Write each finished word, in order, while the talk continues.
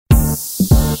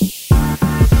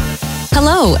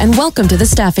Hello, and welcome to The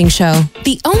Staffing Show,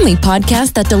 the only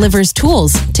podcast that delivers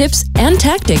tools, tips, and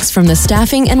tactics from the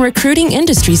staffing and recruiting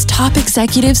industry's top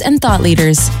executives and thought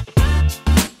leaders.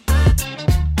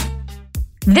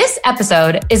 This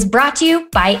episode is brought to you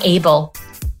by Able,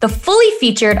 the fully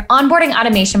featured onboarding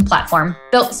automation platform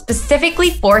built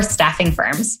specifically for staffing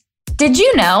firms. Did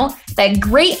you know that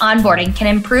great onboarding can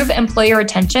improve employee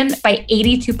retention by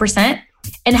 82%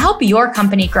 and help your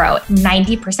company grow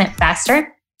 90%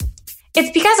 faster?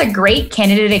 It's because a great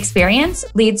candidate experience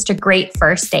leads to great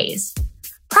first days.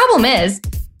 Problem is,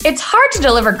 it's hard to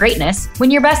deliver greatness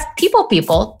when your best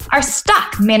people are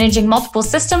stuck managing multiple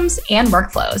systems and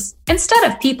workflows instead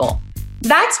of people.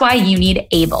 That's why you need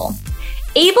Able.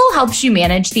 Able helps you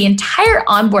manage the entire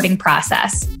onboarding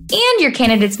process, and your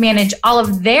candidates manage all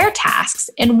of their tasks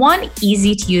in one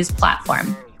easy-to-use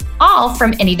platform, all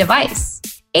from any device.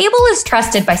 Able is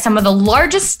trusted by some of the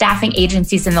largest staffing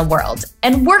agencies in the world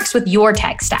and works with your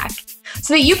tech stack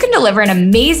so that you can deliver an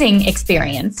amazing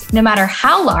experience no matter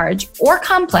how large or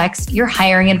complex your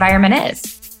hiring environment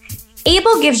is.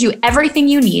 Able gives you everything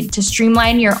you need to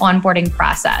streamline your onboarding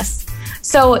process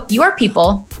so your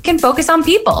people can focus on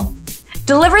people.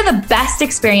 Deliver the best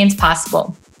experience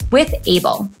possible with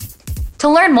Able. To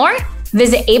learn more,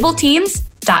 visit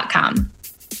ableteams.com.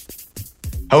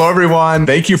 Hello, everyone.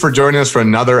 Thank you for joining us for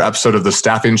another episode of The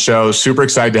Staffing Show. Super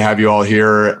excited to have you all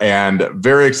here and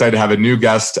very excited to have a new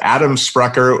guest, Adam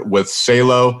Sprecher with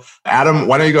Salo. Adam,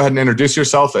 why don't you go ahead and introduce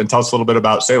yourself and tell us a little bit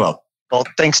about Salo? Well,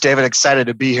 thanks, David. Excited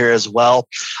to be here as well.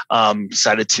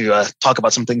 Excited to talk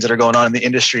about some things that are going on in the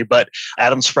industry. But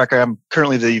Adam Sprecher, I'm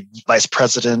currently the Vice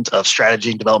President of Strategy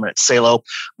and Development at Salo.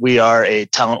 We are a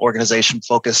talent organization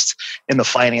focused in the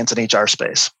finance and HR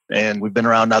space. And we've been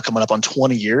around now coming up on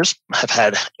 20 years. I've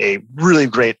had a really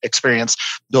great experience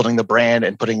building the brand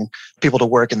and putting people to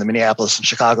work in the Minneapolis and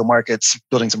Chicago markets,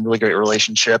 building some really great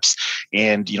relationships.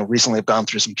 And, recently I've gone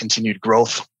through some continued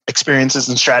growth experiences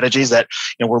and strategies that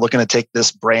we're looking to take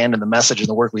this brand and the message and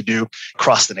the work we do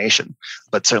across the nation.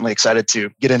 But certainly excited to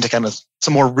get into kind of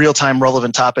some more real-time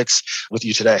relevant topics with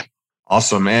you today.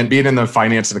 Awesome. And being in the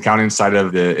finance and accounting side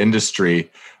of the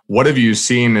industry, what have you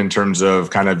seen in terms of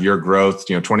kind of your growth,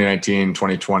 2019,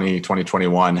 2020,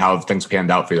 2021? How have things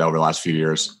panned out for you over the last few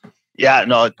years? Yeah,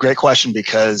 no, great question,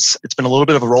 because it's been a little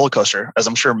bit of a roller coaster, as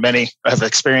I'm sure many have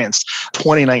experienced.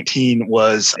 2019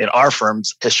 was, in our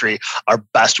firm's history, our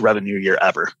best revenue year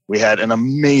ever. We had an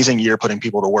amazing year putting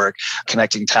people to work,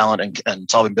 connecting talent and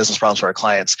solving business problems for our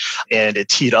clients. And it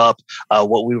teed up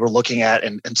what we were looking at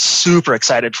and super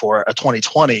excited for a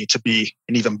 2020 to be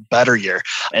an even better year.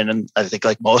 And then I think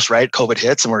like most, right, COVID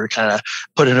hits and we're kind of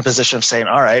put in a position of saying,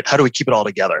 all right, how do we keep it all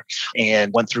together?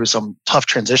 And went through some tough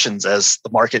transitions as the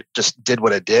market just did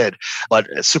what it did. But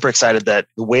super excited that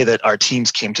the way that our teams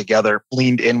came together,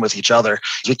 leaned in with each other,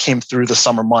 we came through the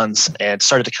summer months and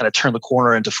started to kind of turn the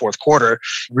corner into fourth quarter.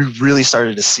 We really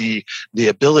started to see the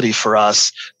ability for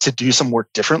us to do some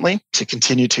work differently, to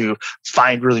continue to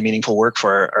find really meaningful work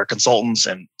for our consultants.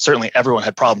 And certainly everyone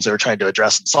had problems they were trying to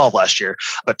address and solve last year,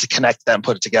 but to connect them,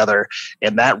 put it together.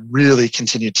 And that really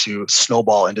continued to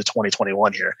snowball into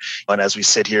 2021 here. And as we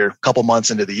sit here a couple months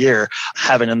into the year,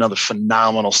 having another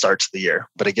phenomenal start to the year.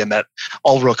 But again, that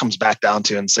all real comes back down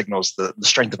to and signals the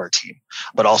strength of our team,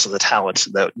 but also the talent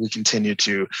that we continue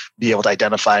to be able to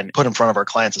identify and put in front of our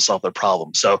clients to solve their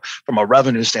problems. So from a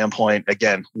revenue standpoint,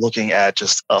 again, looking at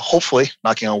just hopefully,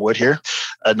 knocking on wood here,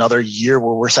 another year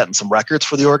where we're setting some records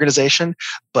for the organization.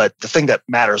 But the thing that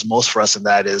matters most for us in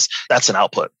that is that's an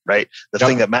output, right? The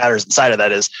thing that matters inside of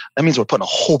that is that means we're putting a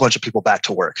whole bunch of people back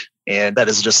to work. And that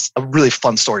is just a really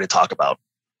fun story to talk about.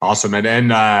 Awesome.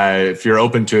 And if you're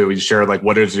open to it, we share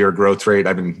what is your growth rate?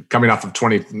 I've been coming off of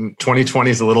 2020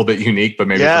 is a little bit unique, but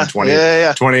maybe from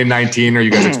 2019, are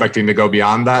you guys expecting to go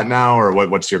beyond that now? Or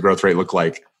what's your growth rate look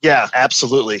like? Yeah,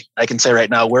 absolutely. I can say right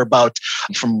now we're about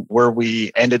from where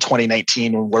we ended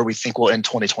 2019 and where we think we'll end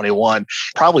 2021,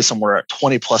 probably somewhere at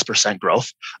 20+%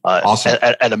 growth awesome.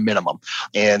 at a minimum.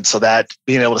 And so that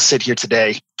being able to sit here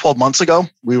today, 12 months ago,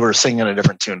 we were singing a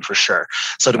different tune for sure.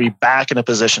 So to be back in a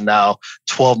position now,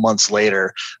 12 months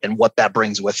later, and what that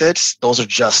brings with it, those are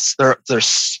just, they're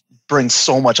brings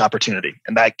so much opportunity.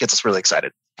 And that gets us really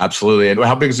excited. Absolutely. And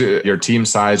how big is your team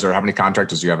size, or how many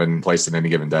contractors do you have in place in any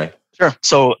given day? Sure.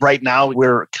 So right now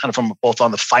we're kind of from both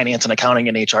on the finance and accounting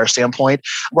and HR standpoint,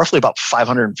 roughly about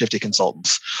 550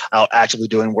 consultants out actively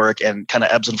doing work, and kind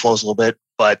of ebbs and flows a little bit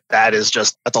but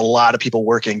that's a lot of people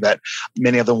working that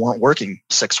many of them weren't working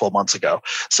 6-12 months ago.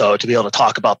 So to be able to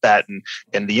talk about that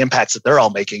and the impacts that they're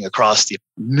all making across the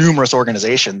numerous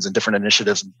organizations and different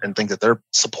initiatives and things that they're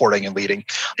supporting and leading,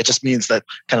 it just means that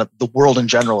kind of the world in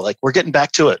general, like we're getting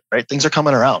back to it, right? Things are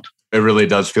coming around. It really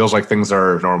does. Feels like things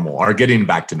are normal, are getting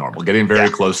back to normal, getting very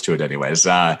close to it anyways.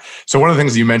 So one of the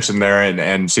things you mentioned there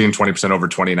and seeing 20% over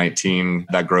 2019,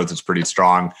 that growth is pretty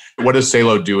strong. What is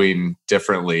Salo doing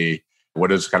differently? What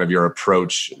is kind of your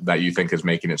approach that you think is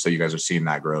making it so you guys are seeing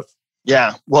that growth?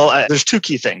 Yeah, well, there's two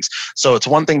key things. So it's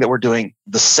one thing that we're doing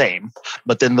the same,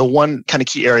 but then the one kind of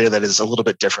key area that is a little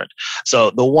bit different. So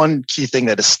the one key thing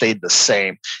that has stayed the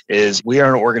same is we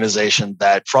are an organization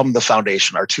that from the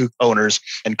foundation, our two owners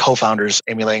and co-founders,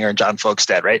 Amy Langer and John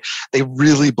Folkestad, right? They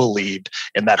really believed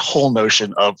in that whole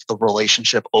notion of the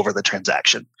relationship over the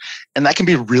transaction. And that can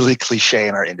be really cliche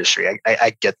in our industry.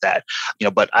 I get that,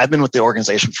 but I've been with the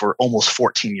organization for almost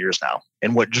 14 years now.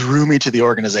 And what drew me to the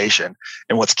organization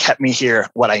and what's kept me here,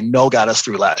 what I know got us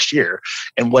through last year,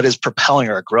 and what is propelling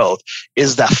our growth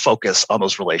is that focus on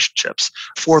those relationships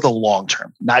for the long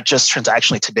term, not just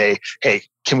transactionally today. Hey,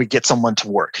 can we get someone to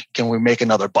work? Can we make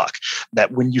another buck?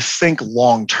 That when you think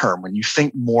long term, when you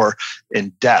think more in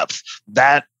depth,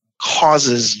 that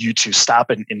causes you to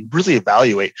stop and really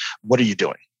evaluate, what are you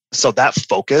doing? So that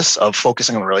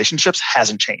focusing on the relationships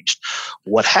hasn't changed.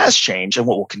 What has changed and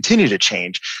what will continue to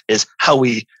change is how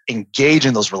we engage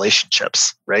in those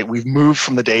relationships, right? We've moved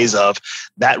from the days of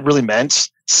that really meant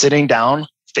sitting down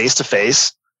face to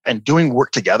face and doing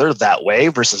work together that way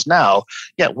versus now,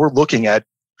 we're looking at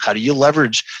how do you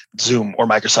leverage Zoom or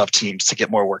Microsoft Teams to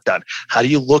get more work done? How do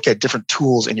you look at different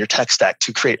tools in your tech stack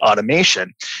to create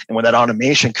automation? And when that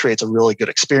automation creates a really good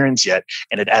experience and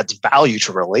it adds value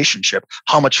to a relationship,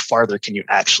 how much farther can you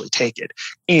actually take it?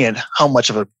 And how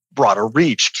much of a broader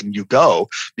reach can you go?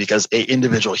 Because an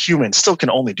individual human still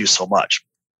can only do so much.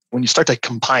 When you start to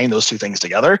combine those two things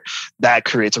together, that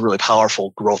creates a really powerful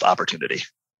growth opportunity.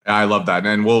 I love that.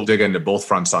 And we'll dig into both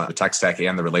fronts on the tech stack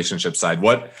and the relationship side.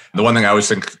 The one thing I always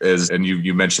think is, and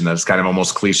you mentioned that it's kind of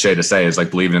almost cliche to say, is like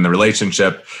believing in the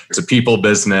relationship. It's a people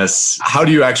business. How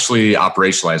do you actually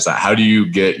operationalize that? How do you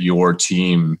get your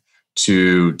team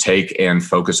to take and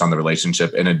focus on the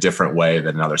relationship in a different way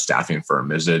than another staffing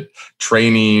firm? Is it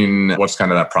training? What's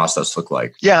kind of that process look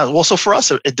like? Yeah, well, so for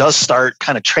us, it does start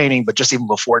kind of training, but just even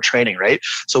before training, right?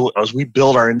 So as we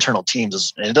build our internal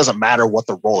teams, and it doesn't matter what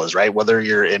the role is, right? Whether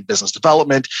you're in business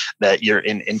development, that you're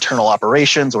in internal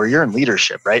operations, or you're in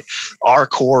leadership, right? Our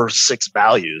core 6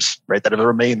 values, right, that have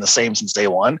remained the same since day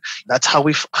one, that's how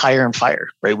we hire and fire,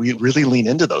 right? We really lean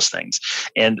into those things.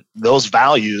 And those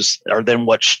values are then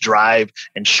what drive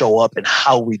and show up in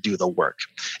how we do the work.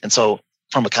 And so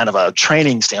from a kind of a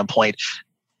training standpoint,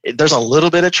 there's a little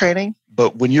bit of training,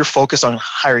 but when you're focused on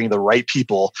hiring the right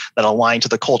people that align to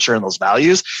the culture and those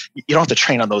values, you don't have to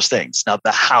train on those things. Now,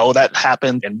 the how that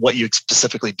happened and what you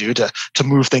specifically do to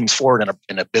move things forward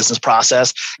in a business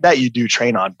process, that you do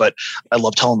train on. But I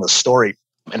love telling the story.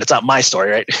 And it's not my story,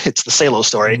 right? It's the Salo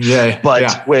story.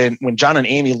 But when John and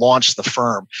Amy launched the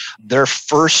firm, their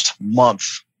first month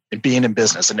being in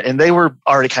business, and they were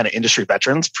already kind of industry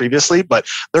veterans previously, but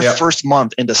their first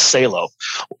month into Salo,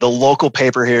 the local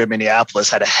paper here in Minneapolis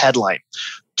had a headline,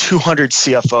 200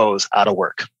 CFOs out of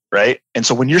work, right? And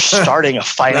so when you're starting a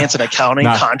finance and accounting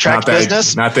contract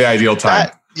business, not the ideal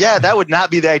time. That would not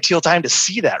be the ideal time to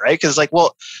see that, right? Because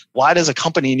well, why does a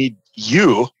company need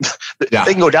you? They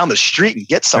can go down the street and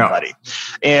get somebody.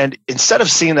 And instead of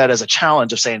seeing that as a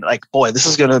challenge of saying like, boy, this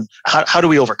is how do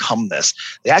we overcome this?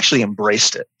 They actually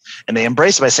embraced it. And they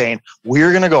embraced it by saying,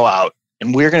 we're going to go out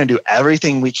and we're going to do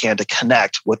everything we can to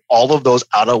connect with all of those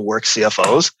out of work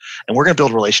CFOs. And we're going to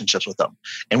build relationships with them.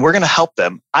 And we're going to help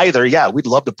them either, we'd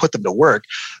love to put them to work,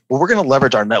 but we're going to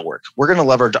leverage our network. We're going to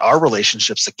leverage our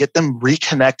relationships to get them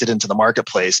reconnected into the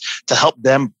marketplace to help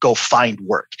them go find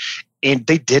work. And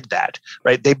they did that,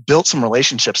 right? They built some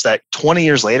relationships that 20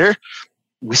 years later,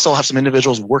 we still have some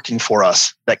individuals working for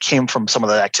us that came from some of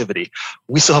that activity.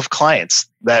 We still have clients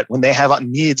that when they have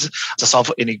needs to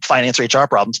solve any finance or HR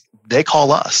problems, they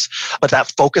call us. But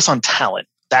that focus on talent,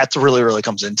 that's really, really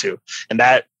comes into. And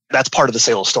that's part of the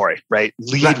Salo story, right?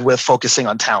 Lead with focusing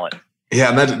on talent.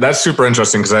 Yeah, and that's super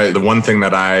interesting because the one thing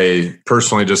that I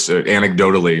personally just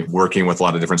anecdotally working with a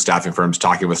lot of different staffing firms,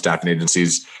 talking with staffing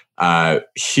agencies,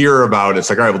 hear about, it's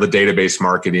like, all right, well, the database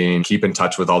marketing, keep in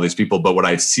touch with all these people. But what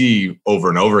I see over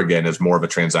and over again is more of a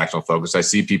transactional focus. I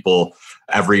see people,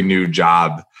 every new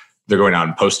job, they're going out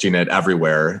and posting it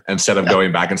everywhere instead of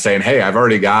going back and saying, hey, I've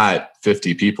already got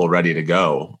 50 people ready to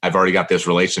go. I've already got this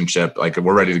relationship. Like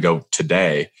we're ready to go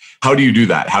today. How do you do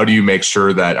that? How do you make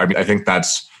sure that, I think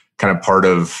that's kind of part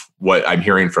of what I'm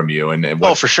hearing from you.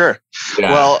 Oh, for sure.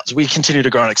 Yeah. Well, as we continue to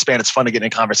grow and expand, it's fun to get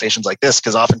in conversations like this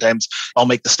because oftentimes I'll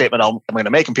make the statement I'm going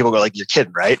to make and people go like, you're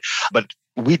kidding, right? But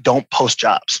we don't post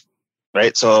jobs.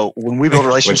 Right. So when we build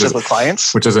relationships with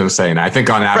clients, which is insane. I think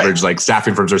on average, like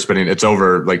staffing firms are spending, it's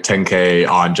over like 10K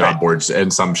on job boards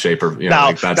in some shape or,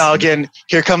 now again,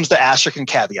 here comes the asterisk and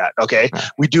caveat. Okay. Yeah.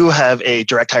 We do have a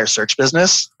direct hire search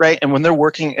business, right? And when they're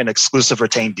working an exclusive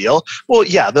retained deal, well,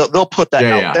 yeah, they'll put that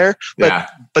out there,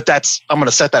 but that's, I'm going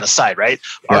to set that aside, right?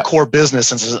 Our core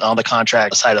business is on the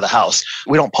contract side of the house.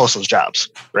 We don't post those jobs,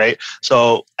 right?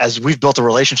 So as we've built a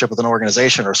relationship with an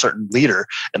organization or a certain leader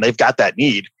and they've got that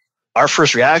need, our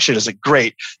first reaction is like,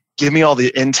 great, give me all the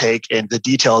intake and the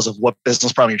details of what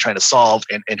business problem you're trying to solve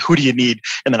and who do you need?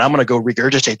 And then I'm going to go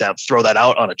regurgitate that, throw that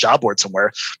out on a job board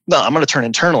somewhere. No, I'm going to turn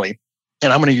internally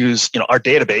and I'm going to use, our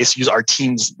database, use our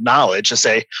team's knowledge to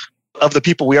say, of the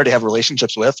people we already have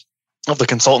relationships with, of the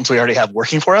consultants we already have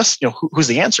working for us, who's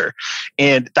the answer?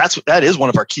 And that is one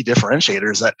of our key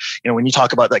differentiators that, when you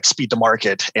talk about like speed to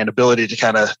market and ability to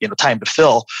kind of, time to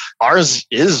fill, ours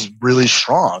is really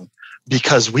strong.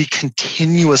 Because we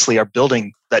continuously are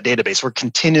building that database. We're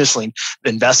continuously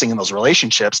investing in those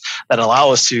relationships that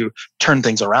allow us to turn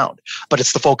things around. But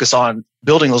it's the focus on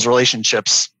building those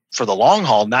relationships for the long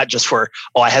haul, not just for,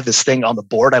 I have this thing on the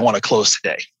board I want to close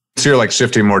today. So you're like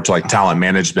shifting more to like talent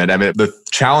management. I mean, the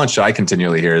challenge I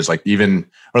continually hear is like even,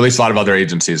 or at least a lot of other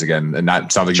agencies again, and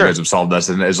that sounds like you guys have solved this,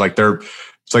 and it's like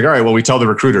it's like, all right, well, we tell the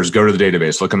recruiters, go to the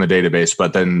database, look in the database,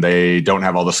 but then they don't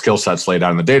have all the skill sets laid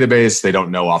out in the database. They don't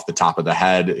know off the top of the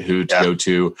head who to go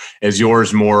to. Is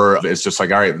yours more, it's just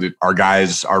like, all right, our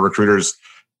guys, our recruiters,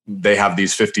 they have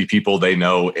these 50 people they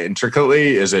know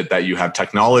intricately. Is it that you have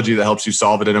technology that helps you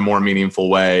solve it in a more meaningful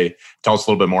way? Tell us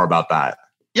a little bit more about that.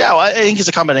 Yeah, well, I think it's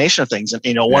a combination of things. And,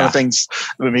 one of the things,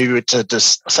 maybe to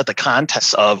just set the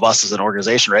context of us as an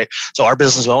organization, right? So our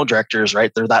business development directors,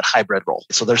 right, they're that hybrid role.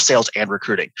 So they're sales and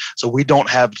recruiting. So we don't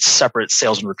have separate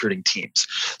sales and recruiting teams.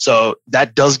 So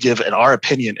that does give, in our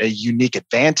opinion, a unique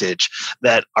advantage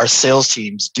that our sales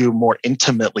teams do more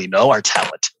intimately know our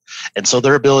talent. And so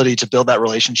their ability to build that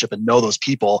relationship and know those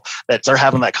people that they're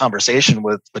having that conversation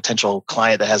with potential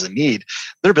client that has a need,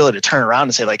 their ability to turn around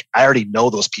and say like, I already know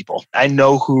those people. I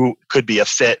know who could be a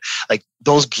fit. Like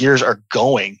those gears are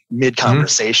going mid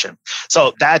conversation.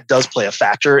 So that does play a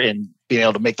factor in being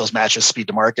able to make those matches speed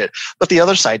to market. But the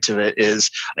other side to it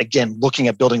is, again, looking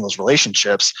at building those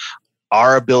relationships,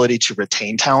 our ability to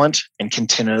retain talent and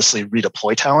continuously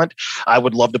redeploy talent. I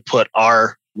would love to put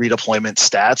our redeployment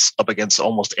stats up against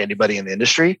almost anybody in the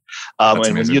industry. And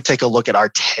when you take a look at our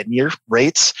tenure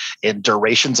rates and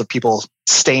durations of people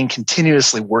staying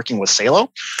continuously working with Salo,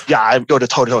 I go to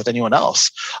toe-to-toe with anyone else.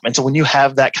 And so when you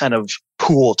have that kind of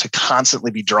pool to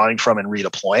constantly be drawing from and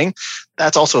redeploying,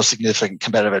 that's also a significant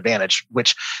competitive advantage,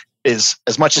 which is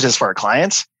as much as it is for our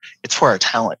clients, it's for our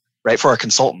talent, right? For our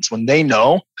consultants. When they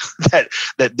know that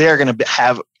they're going to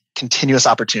have continuous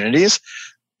opportunities,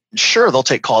 sure, they'll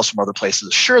take calls from other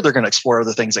places. Sure, they're going to explore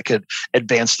other things that could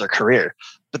advance their career.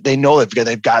 But they know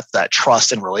they've got that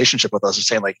trust and relationship with us of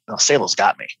saying like, Salo's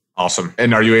got me. Awesome.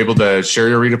 And are you able to share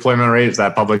your redeployment rate? Is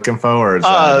that public info or is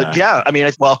that, yeah. I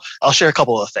mean, I'll share a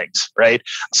couple of things, right?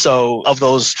 So of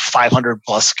those 500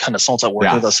 plus consultants that work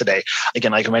with us today,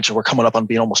 again, like I mentioned, we're coming up on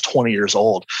being almost 20 years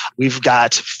old. We've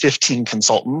got 15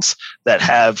 consultants that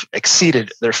have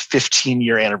exceeded their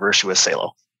 15-year anniversary with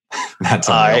Salo. That's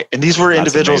and these were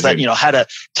individuals that, had a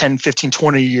 10, 15,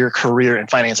 20-year career in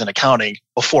finance and accounting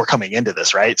before coming into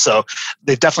this, right? So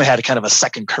they've definitely had a kind of a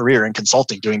second career in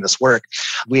consulting doing this work.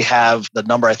 We have the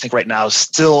number, I think right now,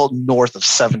 still north of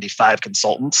 75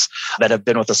 consultants that have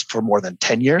been with us for more than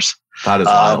 10 years. That is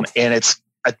wild. And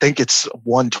I think it's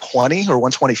 120 or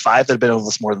 125 that have been with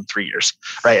us more than 3 years,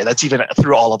 right? And that's even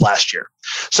through all of last year.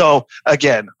 So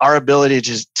again, our ability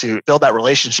to build that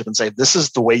relationship and say, this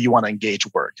is the way you want to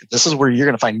engage work. This is where you're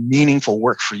going to find meaningful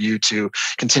work for you to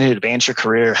continue to advance your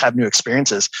career, have new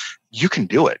experiences. You can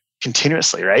do it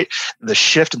continuously, right? The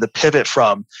shift and the pivot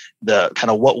from the kind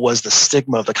of what was the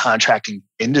stigma of the contracting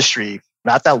industry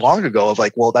not that long ago of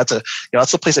like, well, that's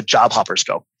the place that job hoppers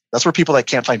go. That's where people that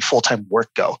can't find full-time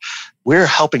work go. We're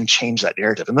helping change that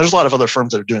narrative. And there's a lot of other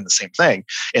firms that are doing the same thing.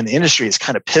 And the industry is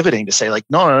kind of pivoting to say like,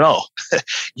 no.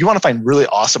 You want to find really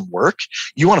awesome work.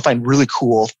 You want to find really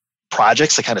cool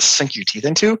projects to kind of sink your teeth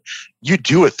into. You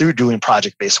do it through doing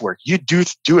project-based work. You do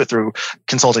it through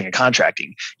consulting and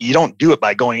contracting. You don't do it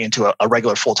by going into a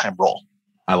regular full-time role.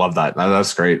 I love that.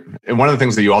 That's great. And one of the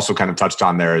things that you also kind of touched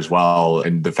on there as well,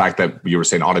 and the fact that you were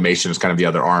saying automation is kind of the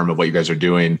other arm of what you guys are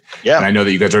doing. Yeah. And I know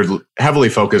that you guys are heavily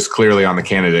focused clearly on the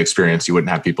candidate experience. You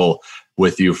wouldn't have people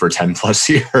with you for 10 plus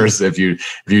years if you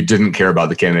didn't care about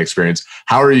the candidate experience.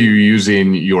 How are you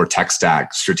using your tech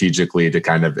stack strategically to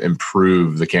kind of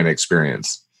improve the candidate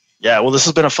experience? Yeah, well, this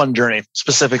has been a fun journey.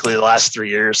 Specifically, the last 3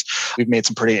 years, we've made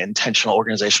some pretty intentional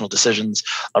organizational decisions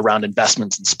around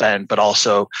investments and spend, but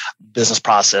also business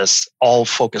process, all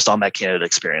focused on that candidate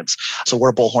experience. So we're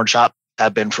a Bullhorn shop,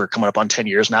 have been for coming up on 10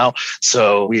 years now.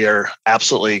 So we are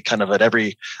absolutely kind of at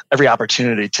every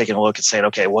opportunity taking a look and saying,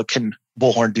 okay, what can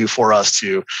Bullhorn do for us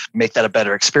to make that a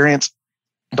better experience,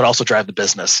 but also drive the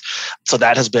business? So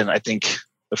that has been, I think,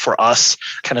 for us,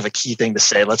 kind of a key thing to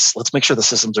say, let's make sure the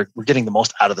systems we're getting the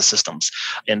most out of the systems.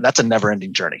 And that's a never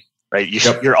ending journey, right?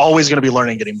 You're always going to be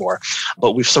learning, getting more,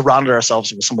 but we've surrounded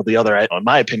ourselves with some of the other, in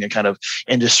my opinion, kind of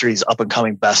industry's up and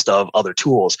coming best of other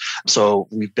tools. So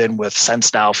we've been with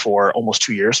Sense now for almost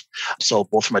 2 years. So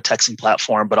both from a texting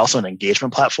platform, but also an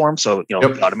engagement platform. So,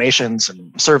 automations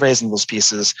and surveys and those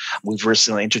pieces. We've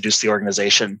recently introduced the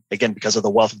organization, again, because of the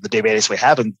wealth of the database we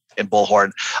have in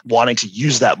Bullhorn, wanting to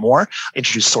use that more,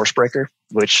 introduced Sprecher,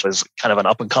 which is kind of an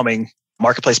up and coming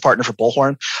marketplace partner for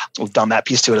Bullhorn. We've done that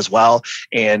piece to it as well.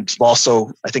 And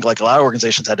also, I think like a lot of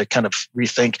organizations had to kind of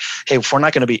rethink, hey, if we're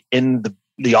not going to be in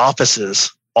the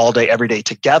offices all day, every day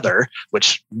together,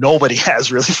 which nobody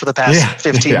has really for the past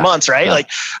 15 months, right? Yeah. Like,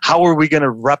 how are we going to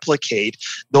replicate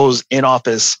those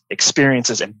in-office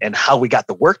experiences and how we got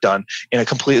the work done in a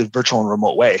completely virtual and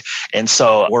remote way? And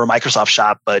so we're a Microsoft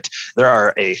shop, but there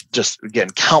are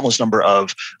countless number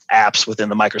of apps within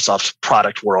the Microsoft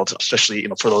product world, especially,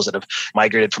 for those that have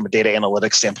migrated from a data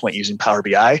analytics standpoint using Power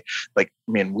BI.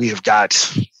 We have got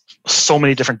so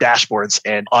many different dashboards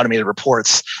and automated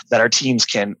reports that our teams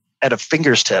can, at a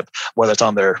finger's tip, whether it's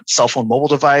on their cell phone mobile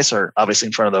device or obviously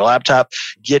in front of their laptop,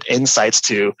 get insights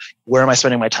to where am I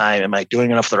spending my time? Am I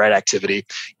doing enough of the right activity?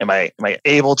 Am I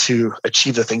able to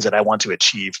achieve the things that I want to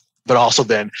achieve? But also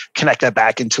then connect that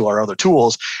back into our other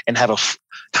tools and have a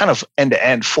kind of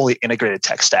end-to-end fully integrated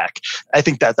tech stack. I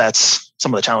think that's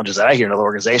some of the challenges that I hear in other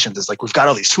organizations is like, we've got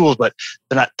all these tools, but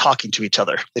they're not talking to each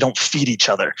other. They don't feed each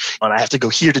other. And I have to go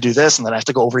here to do this, and then I have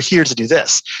to go over here to do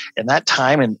this. And that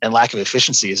time and lack of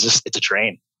efficiency is it's a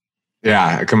drain.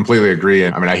 Yeah, I completely agree.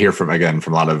 And I hear from a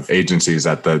lot of agencies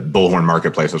that the Bullhorn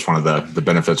marketplace is one of the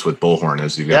benefits with Bullhorn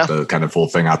is you get the kind of full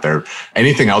thing out there.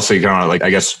 Anything else that you kind of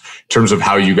in terms of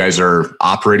how you guys are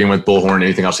operating with Bullhorn,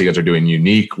 anything else you guys are doing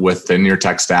unique within your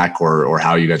tech stack or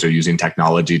how you guys are using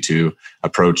technology to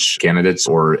approach candidates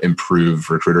or improve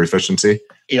recruiter efficiency?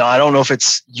 I don't know if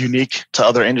it's unique to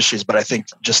other industries, but I think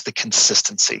just the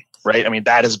consistency, right?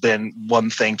 That has been one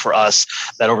thing for us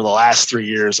that over the last 3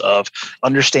 years of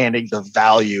understanding the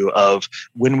value of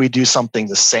when we do something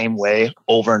the same way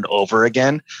over and over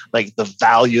again, like the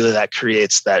value that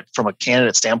creates, that from a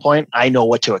candidate standpoint, I know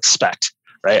what to expect.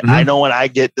 Right. Mm-hmm. I know when I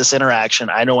get this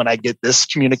interaction, I know when I get this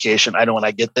communication, I know when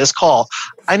I get this call,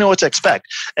 I know what to expect.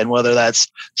 And whether that's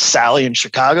Sally in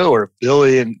Chicago or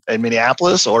Billy in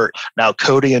Minneapolis or now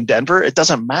Cody in Denver, it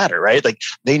doesn't matter, right? Like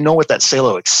they know what that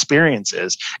Salo experience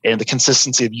is, and the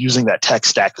consistency of using that tech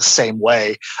stack the same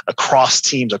way across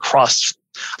teams, across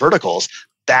verticals.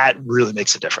 That really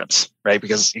makes a difference, right?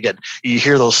 Because again, you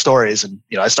hear those stories, and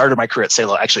I started my career at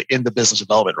Salo actually in the business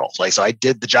development role. So I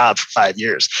did the job for 5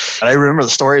 years, and I remember the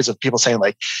stories of people saying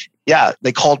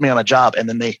they called me on a job and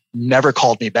then they never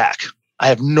called me back. I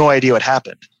have no idea what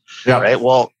happened. Yeah. Right.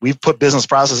 Well, we've put business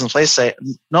processes in place. Say,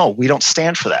 no, we don't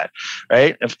stand for that.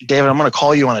 Right. If David, I'm going to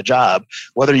call you on a job,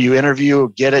 whether you interview,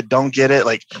 get it, don't get it,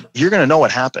 you're going to know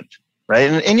what happened. Right.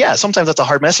 And yeah, sometimes that's a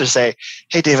hard message to say,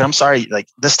 hey, David, I'm sorry.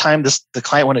 This time, the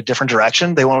client went a different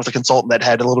direction. They went with a consultant that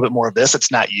had a little bit more of this.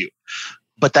 It's not you.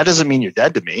 But that doesn't mean you're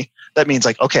dead to me. That means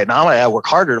okay, now I work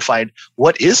harder to find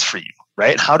what is for you.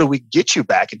 Right. How do we get you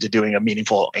back into doing a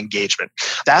meaningful engagement?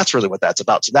 That's really what that's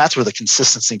about. So that's where the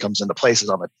consistency comes into place, is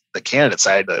on the candidate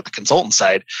side, the consultant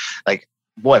side.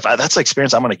 If that's the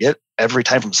experience I'm going to get every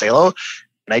time from Salo,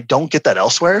 and I don't get that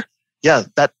elsewhere, yeah,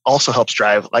 that also helps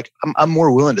drive. I'm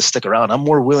more willing to stick around. I'm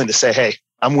more willing to say, hey,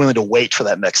 I'm willing to wait for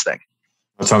that next thing.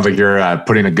 It sounds like you're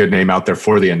putting a good name out there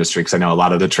for the industry, because I know a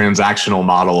lot of the transactional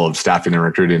model of staffing and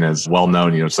recruiting is well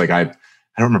known. It's I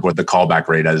don't remember what the callback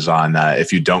rate is on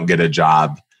if you don't get a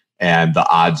job, and the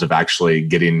odds of actually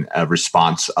getting a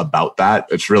response about that.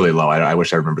 It's really low. I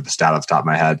wish I remembered the stat off the top of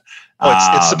my head.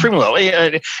 It's supremely low.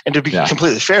 And to be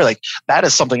completely fair, that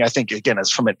is something I think, again, as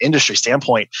from an industry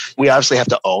standpoint, we obviously have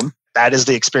to own That is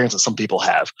the experience that some people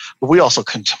have. But we also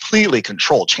completely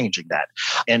control changing that.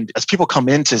 And as people come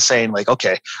into saying like,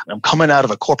 okay, I'm coming out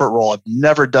of a corporate role. I've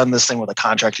never done this thing with a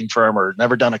contracting firm or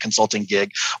never done a consulting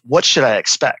gig. What should I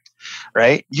expect?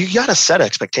 Right? You got to set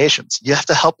expectations. You have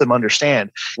to help them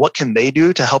understand what can they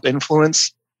do to help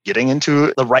influence getting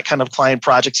into the right kind of client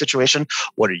project situation.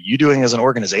 What are you doing as an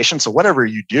organization? So whatever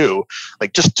you do,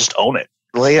 like just own it.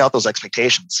 Lay out those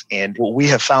expectations. And what we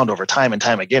have found over time and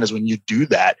time again is when you do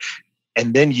that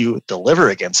and then you deliver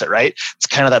against it, right? It's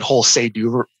kind of that whole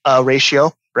say-do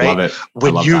ratio, right? Love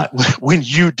it. When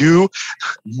you do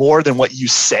more than what you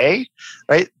say,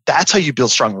 right? That's how you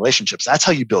build strong relationships. That's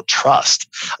how you build trust.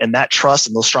 And that trust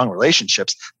and those strong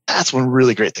relationships, that's when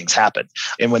really great things happen.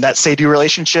 And when that say-do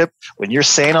relationship, when you're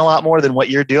saying a lot more than what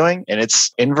you're doing and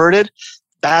it's inverted,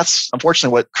 that's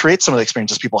unfortunately what creates some of the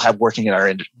experiences people have working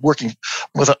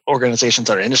with organizations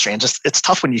in our industry. And just, it's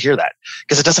tough when you hear that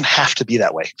because it doesn't have to be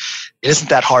that way. It isn't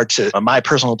that hard to, in my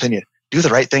personal opinion, do the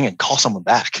right thing and call someone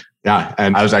back. Yeah.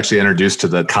 And I was actually introduced to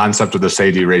the concept of the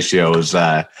say-do ratio. It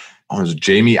was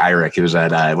Jamie Eyrich. It was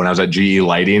at when I was at GE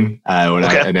Lighting.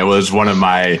 And it was one of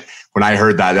my, when I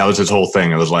heard that was his whole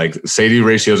thing. It was like, say-do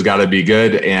ratio's got to be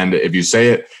good. And if you say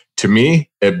it to me,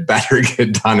 it better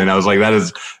get done. And I was like,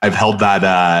 I've held that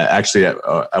actually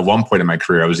at one point in my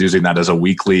career, I was using that as a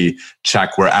weekly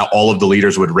check where all of the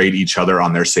leaders would rate each other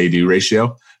on their say-do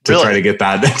ratio. To try to get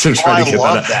that,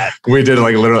 that. We did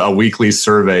like literally a weekly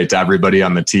survey to everybody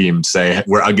on the team, say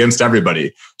we're against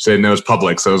everybody, saying no, it's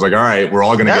public. So I was like, all right, we're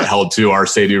all going to get held to our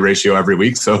say-do ratio every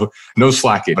week. So no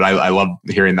slacking. But I love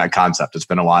hearing that concept. It's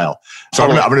been a while. So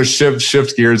I'm going to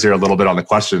shift gears here a little bit on the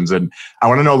questions. And I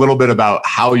want to know a little bit about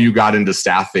how you got into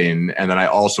staffing. And then I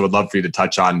also would love for you to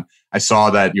touch on, I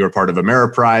saw that you were part of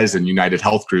Ameriprise and United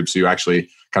Health Group. So you actually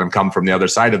kind of come from the other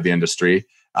side of the industry.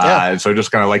 And so I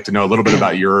just kind of like to know a little bit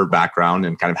about your background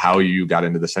and kind of how you got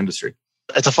into this industry.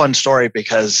 It's a fun story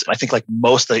because I think like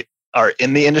most that are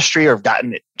in the industry or have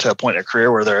gotten to a point in their career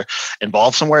where they're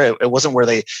involved somewhere, it wasn't where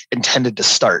they intended to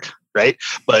start, right?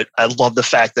 But I love the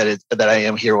fact that I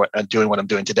am here doing what I'm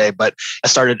doing today. But I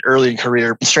started early in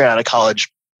career, straight out of college,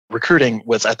 recruiting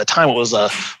with, at the time, it was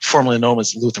formerly known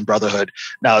as Lutheran Brotherhood.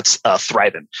 Now it's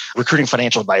Thrivent, recruiting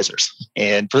financial advisors.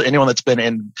 And for anyone that's been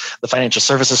in the financial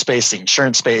services space, the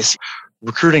insurance space,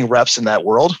 recruiting reps in that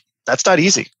world, that's not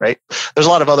easy, right? There's a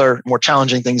lot of other more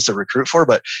challenging things to recruit for,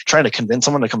 but trying to convince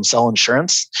someone to come sell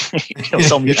insurance,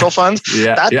 sell mutual funds,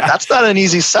 that's not an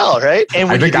easy sell, right?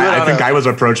 And I think I was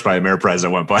approached by Ameriprise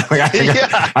at one point. I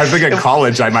think in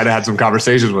college I might have had some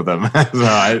conversations with them.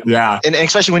 And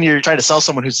especially when you're trying to sell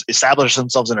someone who's established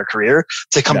themselves in a career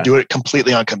to come do it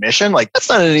completely on commission, like that's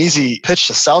not an easy pitch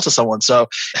to sell to someone. So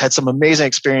I had some amazing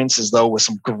experiences though with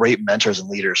some great mentors and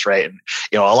leaders, right? And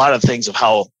a lot of things of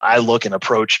how I look and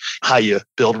approach how you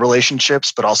build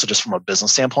relationships, but also just from a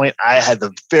business standpoint. I had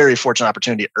the very fortunate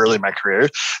opportunity early in my career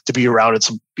to be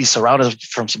surrounded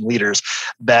from some leaders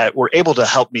that were able to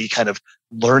help me kind of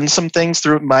learn some things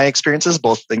through my experiences,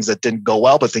 both things that didn't go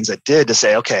well, but things that did, to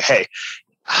say, okay, hey,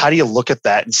 how do you look at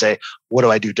that and say, what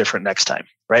do I do different next time?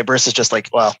 Right? Versus just like,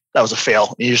 well, that was a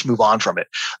fail. And you just move on from it.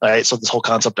 All right. So this whole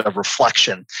concept of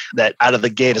reflection, that out of the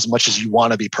gate, as much as you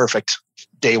want to be perfect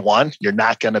day one, you're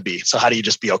not going to be. So how do you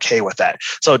just be okay with that?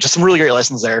 So just some really great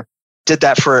lessons there. Did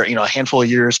that for a handful of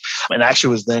years, and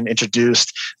actually was then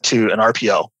introduced to an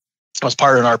RPO. I was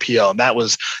part of an RPO, and that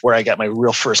was where I got my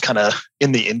real first kind of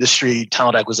in the industry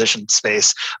talent acquisition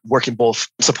space, working both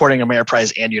supporting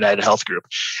Ameriprise and United Health Group.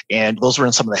 And those were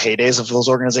in some of the heydays of those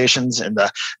organizations in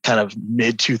the kind of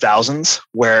mid 2000s,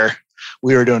 where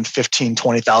we were doing 15,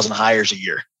 20,000 hires a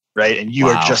year. Right. And you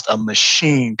are just a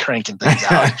machine cranking things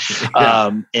out.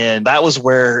 And that was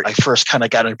where I first kind of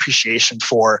got an appreciation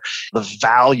for the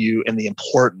value and the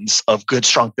importance of good,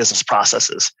 strong business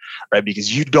processes, right?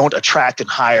 Because you don't attract and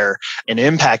hire and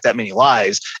impact that many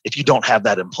lives if you don't have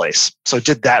that in place. So I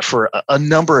did that for a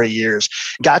number of years,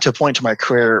 got to a point in my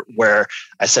career where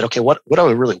I said, okay, what do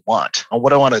I really want? And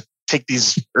what do I want to take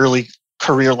these early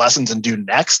career lessons and do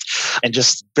next? And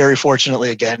just very fortunately,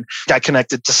 again, got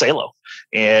connected to Salo.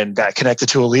 And got connected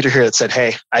to a leader here that said,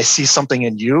 hey, I see something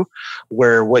in you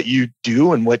where what you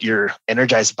do and what you're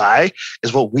energized by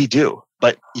is what we do,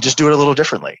 but you just do it a little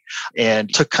differently.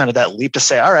 And took kind of that leap to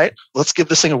say, all right, let's give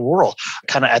this thing a whirl.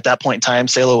 Kind of at that point in time,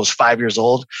 Salo was 5 years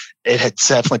old. It had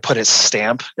definitely put its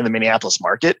stamp in the Minneapolis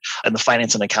market and the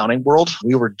finance and accounting world.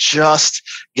 We were just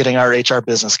getting our HR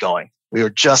business going. We were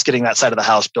just getting that side of the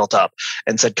house built up,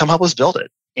 and said, come help us build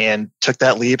it. and took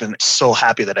that leap, and so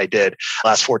happy that I did. The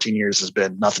last 14 years has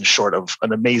been nothing short of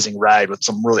an amazing ride with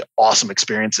some really awesome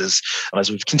experiences. And as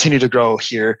we've continued to grow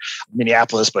here in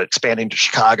Minneapolis, but expanding to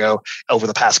Chicago over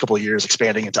the past couple of years,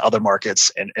 expanding into other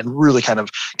markets, and really kind of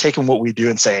taking what we do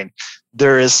and saying,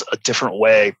 there is a different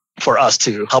way for us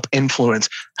to help influence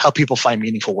how people find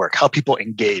meaningful work, how people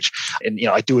engage. And,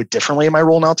 I do it differently in my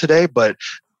role now today, but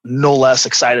no less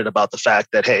excited about the fact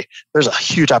that, hey, there's a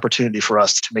huge opportunity for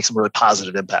us to make some really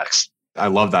positive impacts. I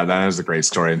love that. That is a great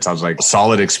story. It sounds like a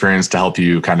solid experience to help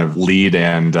you kind of lead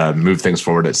and move things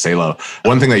forward at Salo.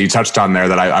 One thing that you touched on there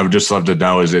that I would just love to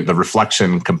know is the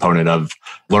reflection component of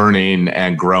learning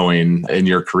and growing in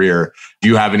your career. Do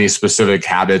you have any specific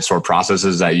habits or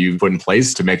processes that you put in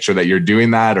place to make sure that you're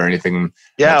doing that or anything?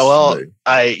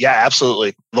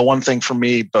 Absolutely. The one thing for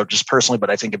me, but just personally, but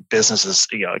I think in business is,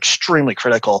 extremely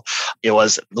critical. It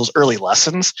was those early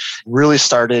lessons really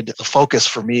started the focus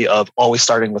for me of always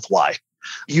starting with why.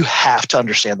 You have to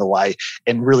understand the why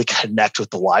and really connect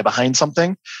with the why behind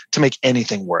something to make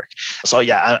anything work. So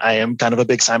I am kind of a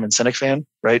big Simon Sinek fan,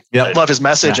 right? Yep. I love his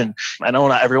message, and I know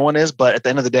not everyone is, but at the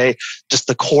end of the day, just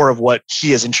the core of what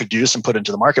he has introduced and put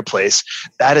into the marketplace,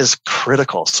 that is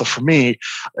critical. So for me,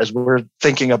 as we're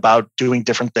thinking about doing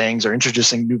different things or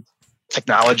introducing new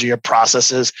technology or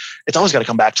processes, it's always got to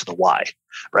come back to the why,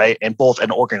 right? And both an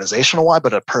organizational why,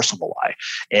 but a personal why.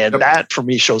 And that for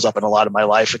me shows up in a lot of my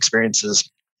life experiences.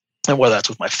 And whether that's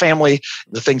with my family,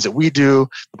 the things that we do,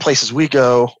 the places we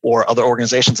go, or other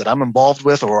organizations that I'm involved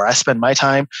with, or where I spend my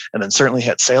time, and then certainly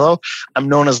at Salo, I'm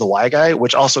known as the why guy,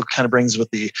 which also kind of brings with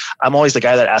I'm always the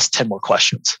guy that asks 10 more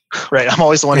questions, right? I'm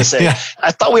always the one to say,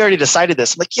 I thought we already decided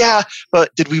this. I'm like, yeah,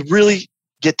 but did we really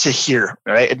get to hear,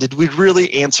 right? And did we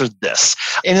really answer this?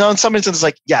 And in some instances,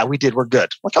 like, yeah, we did, we're good.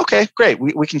 Like, okay, great.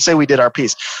 We can say we did our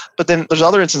piece. But then there's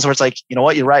other instances where it's like, you know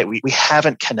what, you're right. We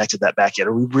haven't connected that back yet,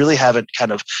 or we really haven't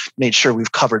kind of made sure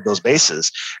we've covered those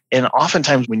bases. And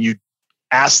oftentimes when you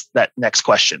ask that next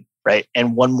question, right,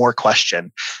 and one more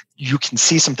question, you can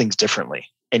see some things differently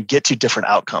and get to different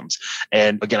outcomes.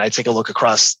 And again, I take a look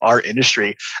across our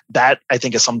industry. That I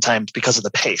think is sometimes because of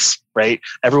the pace, right?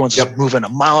 Everyone's just moving a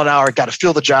mile an hour, got to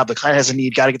fill the job. The client has a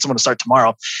need, got to get someone to start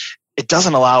tomorrow. It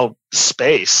doesn't allow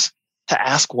space to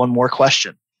ask one more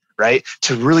question, right?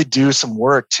 To really do some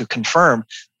work to confirm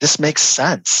this makes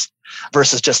sense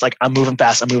versus just like, I'm moving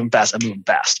fast.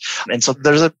 And so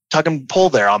there's a tug and pull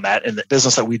there on that in the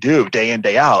business that we do day in,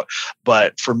 day out.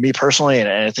 But for me personally, and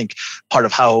I think part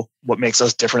of what makes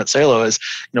us different at Salo is,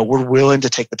 we're willing to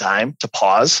take the time to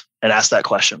pause and ask that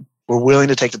question. We're willing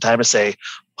to take the time to say,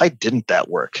 why didn't that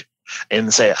work?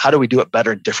 And say, how do we do it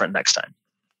better and different next time?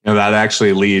 That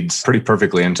actually leads pretty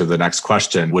perfectly into the next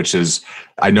question, which is,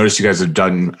 I noticed you guys have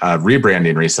done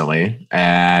rebranding recently,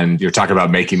 and you're talking about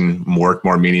making work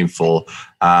more meaningful.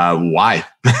 Why?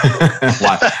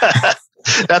 Why?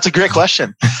 That's a great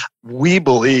question. We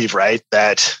believe, right,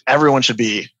 that everyone should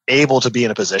be able to be in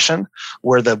a position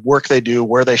where the work they do,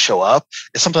 where they show up,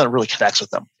 is something that really connects with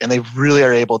them. And they really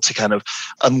are able to kind of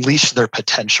unleash their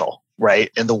potential,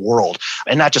 right, in the world,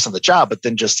 and not just on the job, but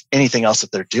then just anything else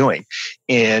that they're doing.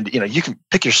 And, you can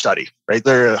pick your study, right?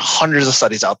 There are hundreds of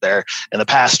studies out there, and the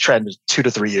past trend is 2 to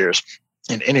 3 years.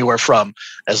 And anywhere from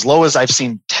as low as I've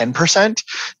seen 10%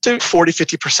 to 40,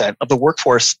 50% of the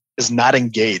workforce is not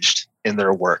engaged in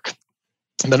their work.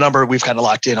 And the number we've kind of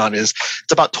locked in on is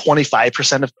it's about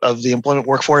 25% of the employment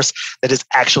workforce that is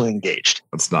actually engaged.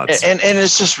 That's nuts. And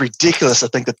it's just ridiculous to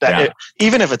think that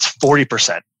even if it's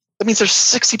 40%, that means there's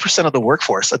 60% of the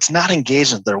workforce that's not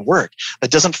engaged in their work,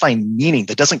 that doesn't find meaning,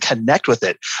 that doesn't connect with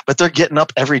it, but they're getting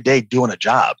up every day doing a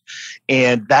job.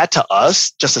 And that to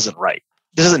us just isn't right.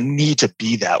 It doesn't need to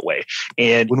be that way.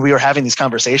 And when we were having these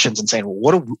conversations and saying,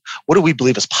 well, what do we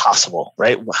believe is possible,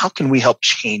 right? How can we help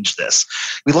change this?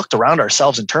 We looked around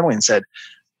ourselves internally and said,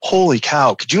 holy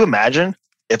cow, could you imagine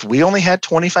if we only had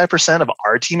 25% of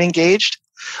our team engaged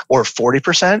or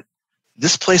 40%?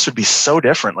 This place would be so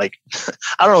different. Like,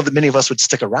 I don't know that many of us would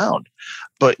stick around,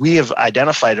 but we have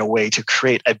identified a way to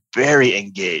create a very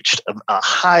engaged, a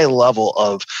high level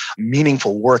of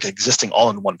meaningful work existing all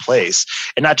in one place.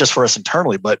 And not just for us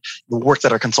internally, but the work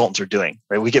that our consultants are doing,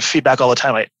 right? We get feedback all the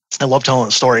time. I love telling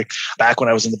the story. Back when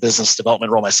I was in the business development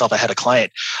role myself, I had a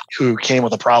client who came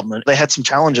with a problem, and they had some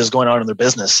challenges going on in their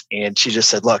business. And she just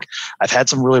said, look, I've had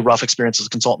some really rough experiences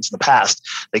with consultants in the past.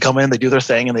 They come in, they do their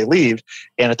thing, and they leave.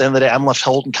 And at the end of the day, I'm left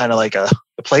holding kind of like a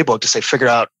playbook to say, figure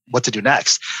out what to do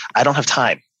next. I don't have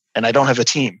time. And I don't have a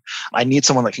team. I need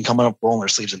someone that can come up, roll in their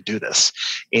sleeves and do this.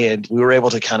 And we were able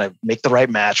to kind of make the right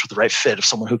match with the right fit of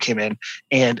someone who came in.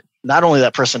 And not only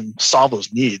that person solved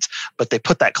those needs, but they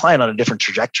put that client on a different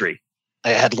trajectory. I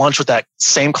had lunch with that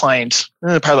same client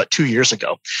probably about 2 years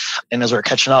ago. And as we were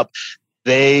catching up,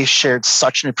 they shared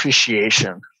such an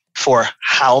appreciation for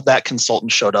how that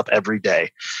consultant showed up every day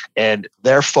and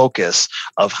their focus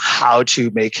of how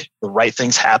to make the right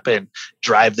things happen,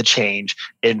 drive the change,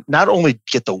 and not only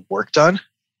get the work done,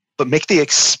 but make the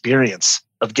experience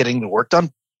of getting the work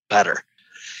done better.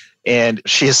 And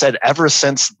she has said ever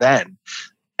since then,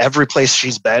 every place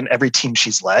she's been, every team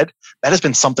she's led, that has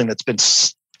been something that's been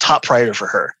top priority for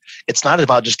her. It's not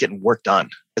about just getting work done.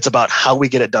 It's about how we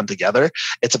get it done together.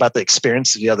 It's about the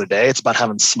experience of the other day. It's about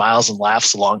having smiles and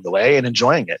laughs along the way and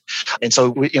enjoying it. And so,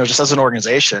 we, just as an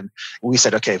organization, we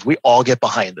said, okay, if we all get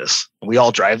behind this, and we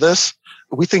all drive this,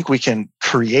 we think we can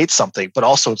create something, but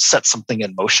also set something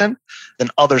in motion, then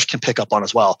others can pick up on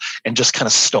as well and just kind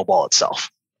of snowball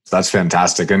itself. That's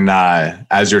fantastic. And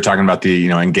as you're talking about the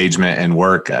engagement and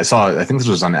work, I think this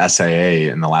was on SAA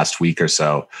in the last week or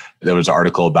so. There was an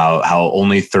article about how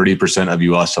only 30% of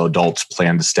U.S. adults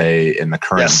plan to stay in the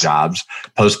current jobs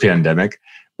post-pandemic,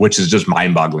 which is just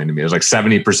mind-boggling to me. It was like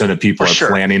 70% of people are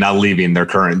planning on leaving their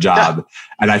current job. Yeah.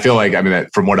 And I feel like,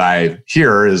 that from what I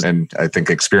hear is, and I think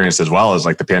experienced as well, is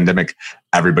like the pandemic,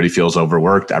 everybody feels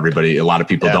overworked. A lot of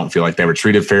people don't feel like they were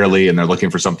treated fairly and they're looking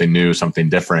for something new, something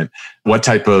different. What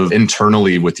type of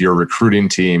internally with your recruiting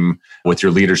team, with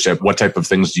your leadership, what type of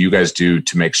things do you guys do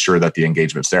to make sure that the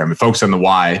engagement's there? Focus on the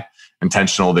why,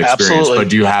 intentional, the experience, but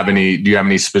do you have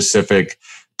any specific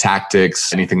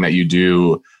tactics, anything that you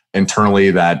do internally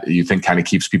that you think kind of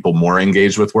keeps people more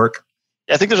engaged with work?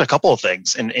 I think there's a couple of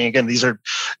things. And again,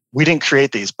 we didn't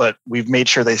create these, but we've made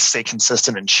sure they stay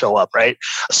consistent and show up, right?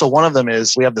 So one of them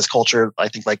is we have this culture, I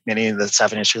think like many in the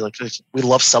staffing industry, like we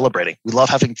love celebrating. We love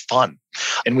having fun.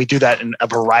 And we do that in a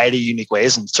variety of unique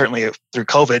ways. And certainly through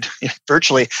COVID,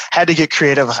 virtually had to get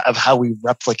creative of how we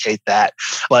replicate that.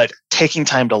 But taking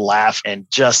time to laugh and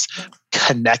just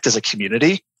connect as a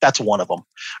community, that's one of them,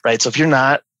 right? So if you're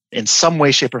not in some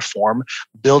way, shape, or form,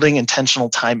 building intentional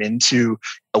time into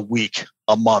a week,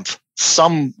 a month,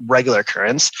 some regular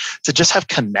occurrence to just have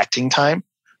connecting time,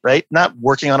 right? Not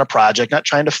working on a project, not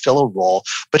trying to fill a role,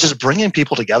 but just bringing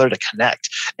people together to connect.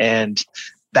 And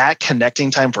that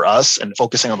connecting time for us and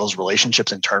focusing on those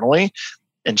relationships internally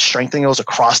and strengthening those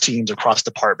across teams, across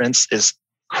departments is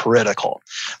critical.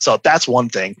 So that's one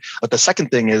thing. But the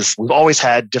second thing is we've always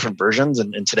had different versions.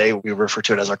 And today we refer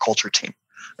to it as our culture team.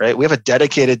 Right? We have a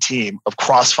dedicated team of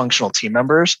cross-functional team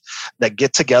members that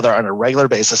get together on a regular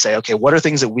basis, say, okay, what are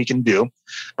things that we can do,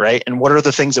 right? And what are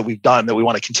the things that we've done that we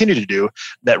want to continue to do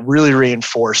that really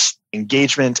reinforce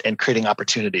engagement and creating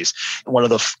opportunities? And one of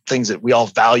the things that we all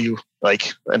value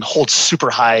and hold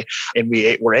super high, and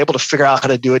we were able to figure out how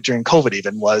to do it during COVID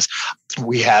even, was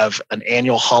we have an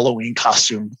annual Halloween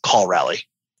costume call rally.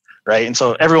 Right. And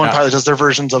so everyone probably does their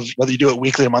versions of whether you do it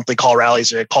weekly or monthly call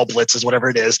rallies or call blitzes, whatever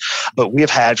it is. But we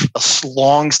have had a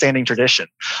long standing tradition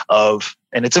of,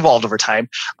 and it's evolved over time,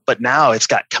 but now it's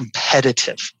got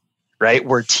competitive, right?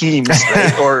 Where teams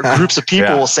right, or groups of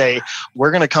people will say,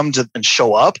 we're going to come to and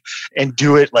show up and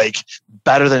do it like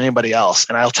better than anybody else.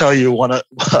 And I'll tell you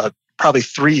probably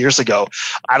 3 years ago,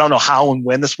 I don't know how and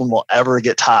when this one will ever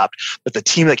get topped, but the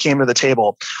team that came to the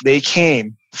table, they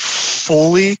came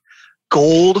fully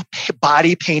gold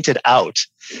body painted out,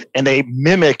 and they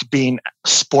mimicked being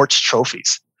sports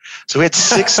trophies. So we had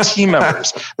 6 team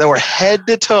members that were head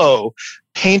to toe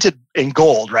painted in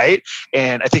gold, right?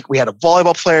 And I think we had a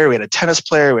volleyball player, we had a tennis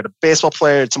player, we had a baseball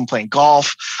player, someone playing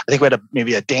golf. I think we had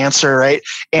maybe a dancer, right?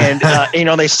 And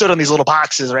they stood on these little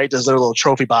boxes, right? Those little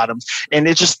trophy bottoms, and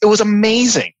it was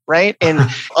amazing, right? And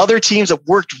other teams that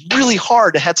worked really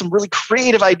hard and had some really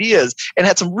creative ideas and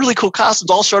had some really cool costumes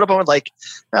all showed up and were like,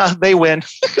 they win,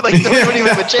 like they wouldn't even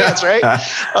have a chance, right?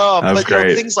 But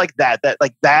things like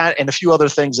that, and a few other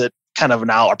things that kind of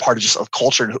now are part of just a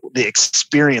culture and the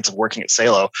experience of working at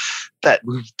Salo, that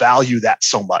we value that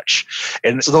so much.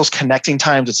 And so those connecting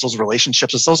times, it's those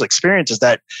relationships, it's those experiences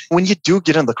that when you do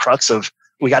get in the crux of,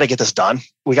 we got to get this done,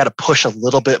 we got to push a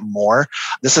little bit more.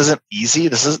 This isn't easy.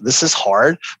 This is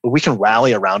hard, but we can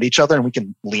rally around each other and we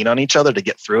can lean on each other to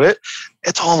get through it.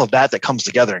 It's all of that comes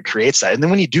together and creates that. And then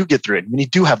when you do get through it, when you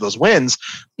do have those wins,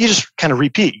 you just kind of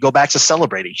repeat. You go back to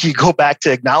celebrating. You go back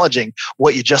to acknowledging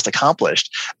what you just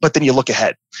accomplished, but then you look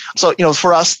ahead. So,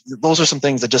 for us, those are some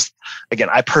things that just, again,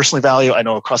 I personally value. I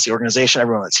know across the organization,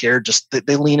 everyone that's here, just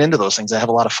they lean into those things. They have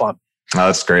a lot of fun. Oh,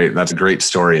 that's great. That's a great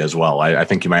story as well. I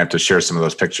think you might have to share some of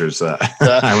those pictures.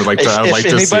 I would like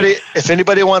to see. If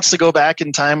anybody wants to go back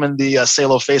in time in the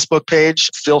Salo Facebook page,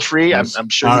 feel free. Yes. I'm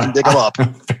sure you can dig them up.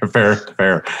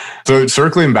 Fair. So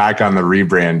circling back on the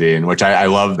rebranding, which I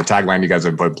love the tagline you guys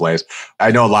have put in place.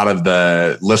 I know a lot of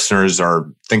the listeners are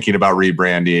thinking about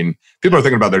rebranding. People are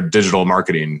thinking about their digital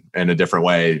marketing in a different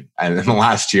way and in the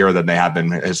last year than they have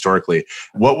been historically.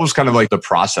 What was kind of like the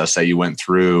process that you went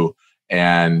through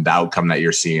and the outcome that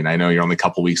you're seeing? I know you're only a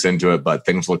couple weeks into it, but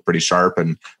things look pretty sharp,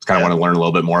 and just kind of want to learn a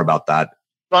little bit more about that.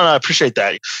 Well, I appreciate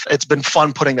that. It's been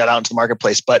fun putting that out into the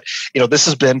marketplace, but this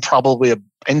has been probably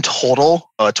in total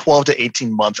a 12 to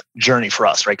 18 month journey for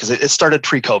us, right? Because it started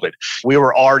pre-COVID. We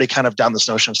were already kind of down this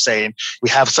notion of saying we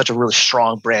have such a really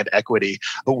strong brand equity,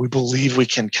 but we believe we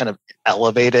can kind of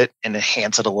elevate it and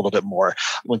enhance it a little bit more.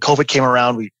 When COVID came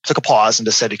around, we took a pause and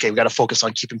just said, okay, we got to focus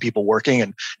on keeping people working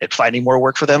and finding more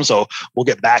work for them. So we'll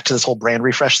get back to this whole brand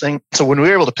refresh thing. So when we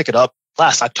were able to pick it up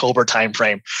last October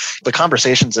timeframe, the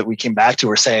conversations that we came back to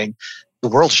were saying the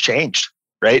world's changed,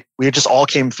 right? We just all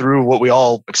came through what we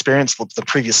all experienced the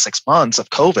previous 6 months of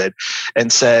COVID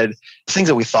and said things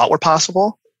that we thought were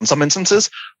possible in some instances,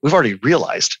 we've already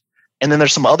realized. And then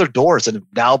there's some other doors that have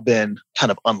now been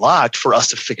kind of unlocked for us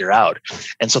to figure out.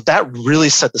 And so that really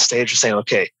set the stage for saying,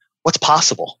 okay, what's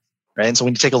possible, right? And so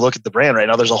when you take a look at the brand right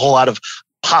now, there's a whole lot of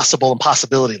possible and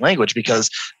possibility language,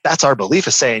 because that's our belief,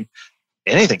 is saying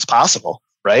anything's possible,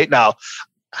 right? Now,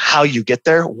 how you get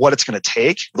there, what it's going to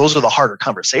take, those are the harder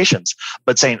conversations.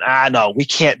 But saying, no, we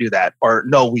can't do that, or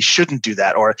no, we shouldn't do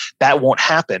that, or that won't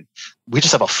happen. We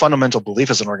just have a fundamental belief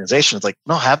as an organization. It's like,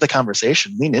 no, have the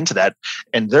conversation, lean into that.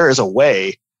 And there is a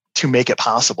way to make it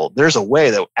possible. There's a way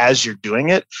that as you're doing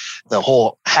it, the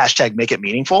whole hashtag make it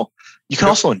meaningful, you can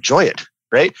also enjoy it,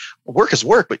 right? Work is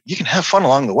work, but you can have fun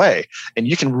along the way. And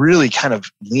you can really kind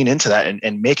of lean into that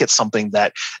and make it something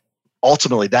that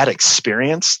ultimately that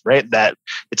experience, right? That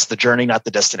it's the journey, not the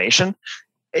destination.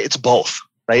 It's both,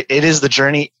 right? It is the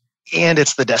journey and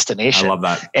it's the destination. I love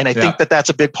that. And I think that that's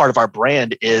a big part of our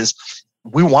brand is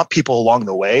we want people along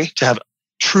the way to have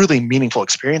truly meaningful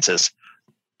experiences,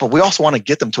 but we also want to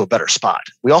get them to a better spot.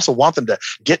 We also want them to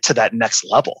get to that next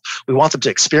level. We want them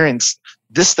to experience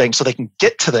this thing so they can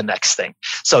get to the next thing.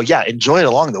 So yeah, enjoy it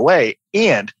along the way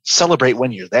and celebrate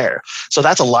when you're there. So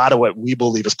that's a lot of what we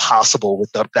believe is possible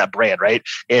with that brand, right?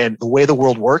 And the way the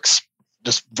world works,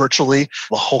 just virtually,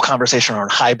 the whole conversation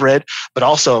around hybrid, but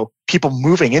also people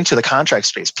moving into the contract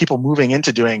space, people moving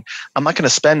into doing, I'm not going to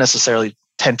spend necessarily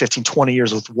 10, 15, 20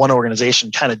 years with one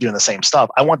organization kind of doing the same stuff.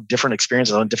 I want different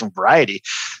experiences, I want different variety.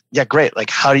 Yeah, great.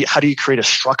 Like how do you create a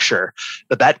structure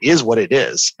that is what it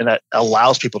is, and that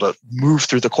allows people to move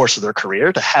through the course of their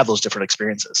career to have those different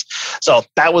experiences. So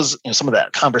that was some of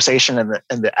that conversation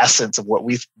and the essence of what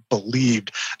we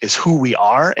believed is who we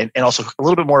are, and also a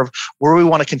little bit more of where we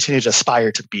want to continue to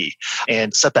aspire to be,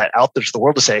 and set that out there to the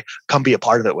world to say, come be a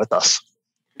part of it with us.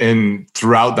 And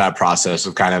throughout that process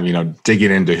of kind of,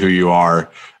 digging into who you are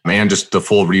and just the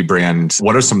full rebrand,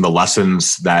 what are some of the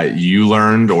lessons that you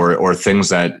learned or things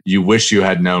that you wish you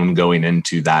had known going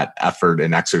into that effort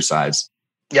and exercise?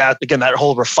 Yeah, again, that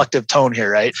whole reflective tone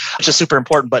here, right? Which is super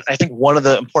important. But I think one of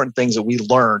the important things that we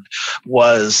learned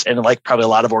was, and like probably a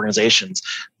lot of organizations,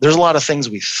 there's a lot of things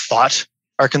we thought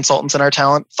our consultants and our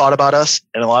talent thought about us,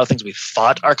 and a lot of things we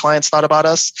thought our clients thought about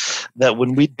us, that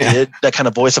when we did that kind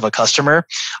of voice of a customer,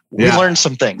 we learned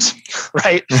some things,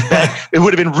 right? That it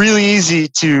would have been really easy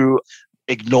to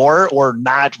ignore or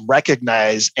not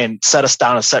recognize and set us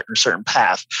down a certain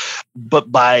path.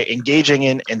 But by engaging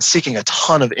in and seeking a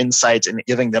ton of insights and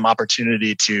giving them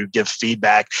opportunity to give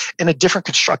feedback in a different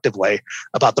constructive way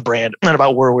about the brand and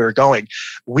about where we were going,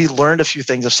 we learned a few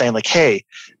things of saying like, hey,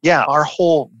 yeah, our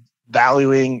whole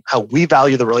valuing how we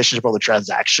value the relationship or the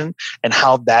transaction and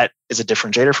how that is a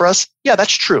differentiator for us. Yeah,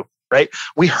 that's true, right?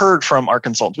 We heard from our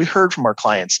consultants, we heard from our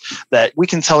clients that we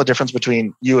can tell a difference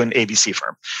between you and ABC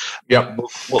firm. Yep.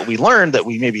 What we learned that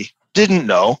we maybe didn't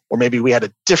know, or maybe we had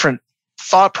a different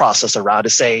thought process around,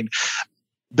 is saying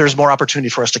there's more opportunity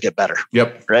for us to get better.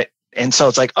 Yep. Right. And so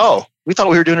it's like, oh, we thought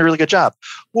we were doing a really good job.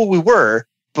 Well, we were,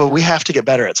 but we have to get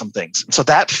better at some things. So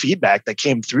that feedback that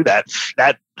came through that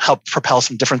helped propel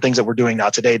some different things that we're doing now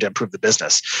today to improve the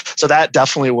business. So that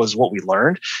definitely was what we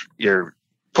learned. Your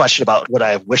question about what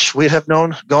I wish we'd have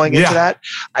known going into that,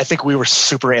 I think we were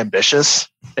super ambitious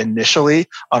initially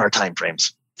on our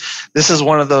timeframes. This is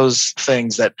one of those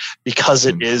things that, because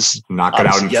it is knock it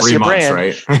out in 3 months, brand,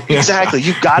 right? Exactly.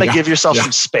 You've got to give yourself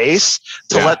some space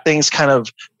to let things kind of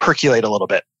percolate a little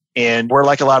bit. And we're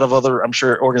like a lot of other, I'm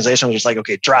sure, organizations are just like,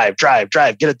 okay, drive,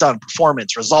 get it done,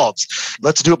 performance, results.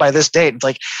 Let's do it by this date. It's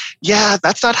like, yeah,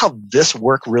 that's not how this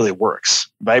work really works,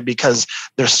 right? Because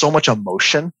there's so much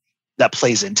emotion that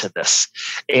plays into this.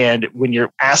 And when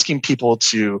you're asking people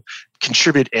to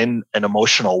contribute in an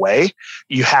emotional way,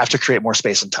 you have to create more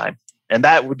space and time. And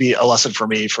that would be a lesson for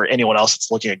me, for anyone else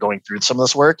that's looking at going through some of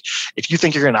this work. If you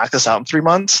think you're going to knock this out in 3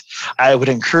 months, I would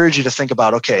encourage you to think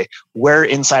about, okay, where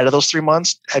inside of those 3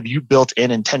 months have you built in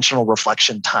intentional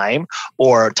reflection time,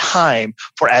 or time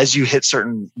for as you hit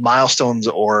certain milestones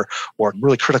or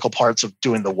really critical parts of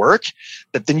doing the work,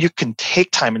 that then you can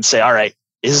take time and say, all right,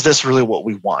 is this really what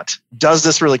we want? Does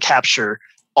this really capture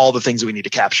all the things that we need to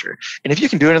capture? And if you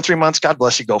can do it in 3 months, God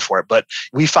bless you, go for it. But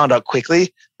we found out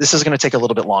quickly, this is going to take a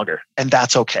little bit longer, and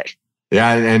that's okay.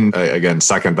 Yeah. And again,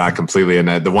 second that completely.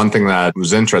 And the one thing that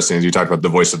was interesting is you talked about the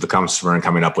voice of the customer and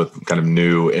coming up with kind of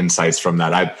new insights from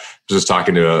that. I was just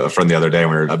talking to a friend the other day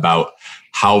about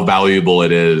how valuable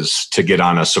it is to get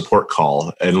on a support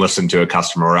call and listen to a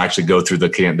customer, or actually go through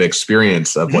the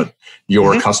experience of what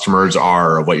your customers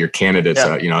are, or what your candidates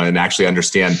are, and actually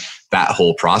understand that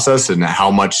whole process, and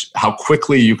how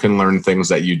quickly you can learn things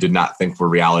that you did not think were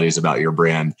realities about your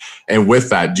brand. And with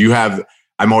that,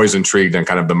 I'm always intrigued in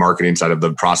kind of the marketing side of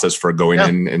the process for going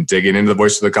in and digging into the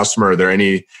voice of the customer. Are there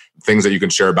any things that you can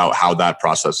share about how that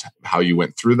process, how you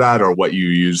went through that, or what you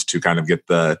used to kind of get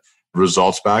the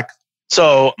results back?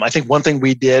 So I think one thing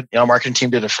we did, our marketing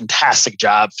team did a fantastic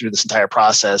job through this entire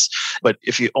process. But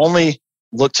if you only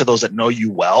look to those that know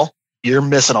you well, you're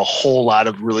missing a whole lot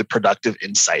of really productive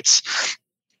insights.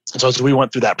 And so as we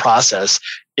went through that process,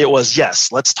 it was,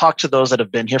 yes, let's talk to those that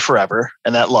have been here forever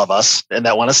and that love us and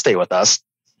that want to stay with us,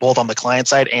 both on the client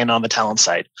side and on the talent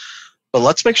side. But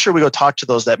let's make sure we go talk to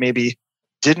those that maybe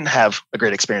didn't have a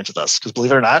great experience with us, because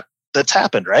believe it or not, that's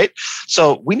happened, right?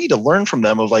 So we need to learn from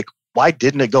them of like, why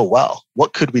didn't it go well?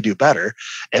 What could we do better?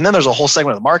 And then there's a whole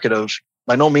segment of the market of,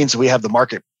 by no means do we have the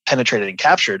market penetrated and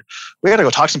captured. We got to go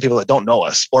talk to some people that don't know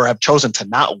us or have chosen to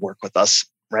not work with us,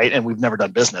 right? And we've never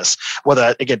done business,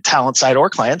 whether again, talent side or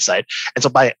client side. And so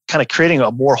by kind of creating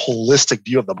a more holistic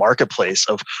view of the marketplace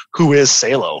of who is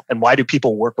Salo and why do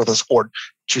people work with us or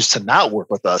choose to not work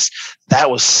with us, that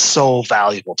was so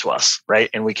valuable to us, right?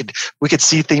 And we could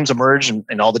see themes emerge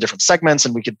in all the different segments,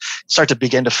 and we could start to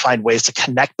begin to find ways to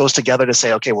connect those together to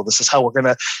say, okay, well, this is how we're going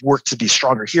to work to be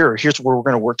stronger here, or here's where we're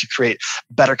going to work to create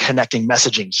better connecting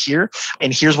messaging here,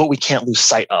 and here's what we can't lose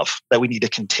sight of that we need to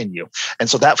continue. And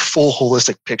so that full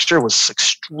holistic picture was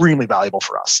extremely valuable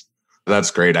for us.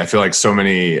 That's great. I feel like so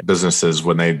many businesses,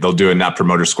 when they'll do a Net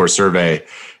Promoter Score survey,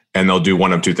 and they'll do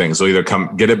one of two things. They'll either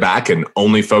come get it back and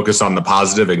only focus on the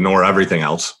positive, ignore everything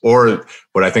else. Or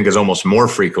what I think is almost more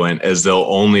frequent is they'll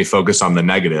only focus on the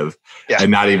negative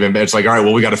and not even, it's like, all right,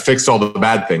 well, we got to fix all the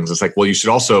bad things. It's like, well, you should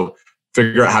also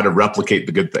figure out how to replicate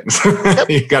the good things. Yep.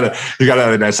 you gotta,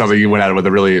 that sounds like you went at it with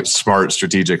a really smart,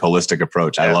 strategic, holistic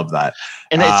approach. I love that.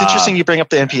 And it's interesting you bring up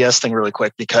the NPS thing really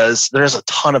quick, because there's a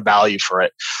ton of value for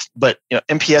it. But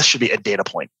NPS should be a data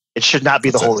point. It should not be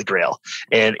the holy grail.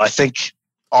 And I think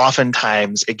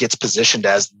oftentimes it gets positioned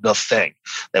as the thing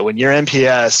that when your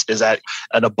NPS is at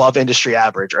an above industry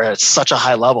average or at such a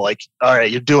high level, like, all right,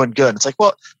 you're doing good. It's like,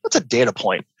 well, that's a data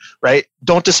point, right?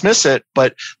 Don't dismiss it,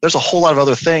 but there's a whole lot of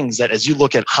other things that as you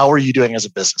look at how are you doing as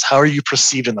a business, how are you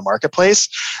perceived in the marketplace,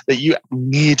 that you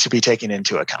need to be taking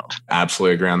into account.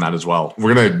 Absolutely agree on that as well.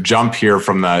 We're going to jump here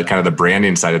from the kind of the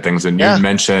branding side of things. And you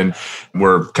mentioned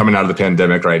we're coming out of the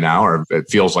pandemic right now, or it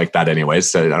feels like that anyways.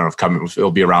 So I don't know if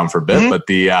it'll be around for a bit, but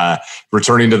the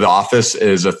returning to the office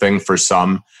is a thing for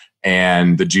some.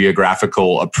 And the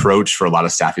geographical approach for a lot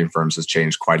of staffing firms has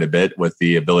changed quite a bit, with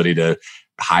the ability to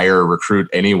hire, recruit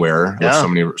anywhere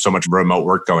with so much remote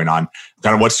work going on.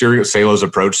 Kind of what's your Salo's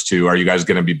approach to, are you guys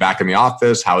going to be back in the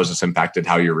office? How has this impacted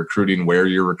how you're recruiting, where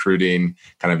you're recruiting,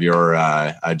 kind of your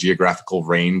geographical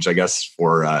range, I guess,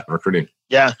 for recruiting?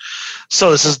 Yeah. So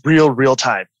this is real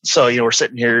time. So, we're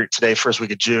sitting here today, first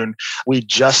week of June. We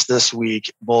just this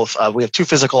week, we have two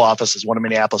physical offices, one in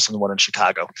Minneapolis and one in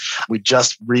Chicago. We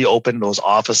just reopened those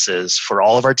offices for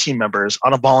all of our team members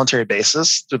on a voluntary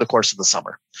basis through the course of the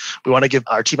summer. We want to give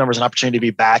our team members an opportunity to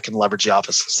be back and leverage the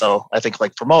offices. So I think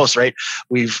like for most, right,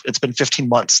 it's been 15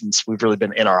 months since we've really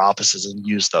been in our offices and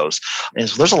used those. And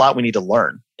so there's a lot we need to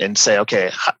learn and say,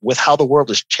 okay, with how the world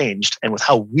has changed and with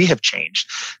how we have changed,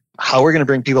 how we're going to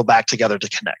bring people back together to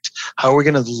connect, how we're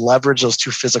going to leverage those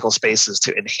two physical spaces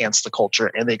to enhance the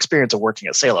culture and the experience of working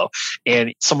at Salo.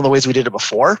 And some of the ways we did it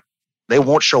before They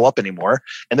won't show up anymore.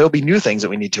 And there'll be new things that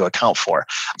we need to account for.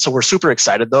 So we're super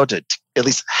excited though to at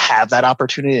least have that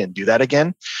opportunity and do that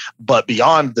again. But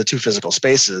beyond the two physical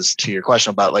spaces, to your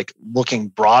question about like looking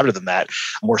broader than that,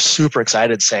 we're super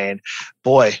excited saying,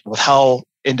 boy, with how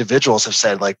individuals have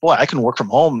said like, boy, I can work from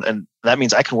home, and that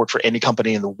means I can work for any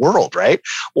company in the world, right?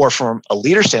 Or from a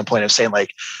leader standpoint of saying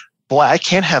like, boy, I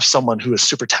can't have someone who is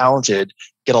super talented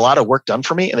get a lot of work done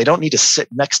for me, and they don't need to sit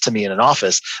next to me in an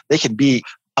office. They can be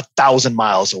 1,000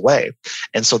 miles away.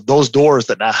 And so those doors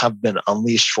that now have been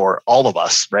unleashed for all of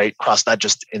us, right, across not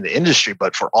just in the industry,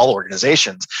 but for all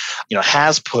organizations,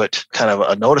 has put kind of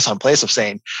a notice on place of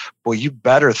saying, well, you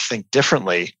better think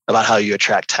differently about how you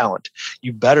attract talent.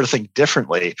 You better think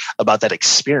differently about that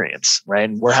experience, right?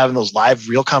 And we're having those live,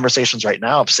 real conversations right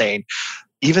now of saying,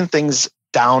 even things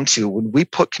down to when we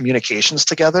put communications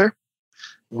together,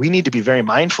 we need to be very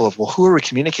mindful of, well, who are we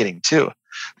communicating to?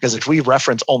 Because if we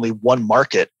reference only one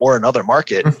market or another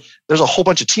market, there's a whole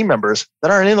bunch of team members that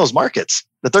aren't in those markets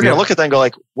that they're going to look at that and go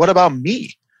like, what about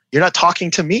me? You're not talking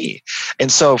to me.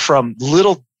 And so from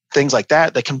little things like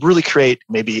that can really create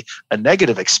maybe a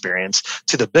negative experience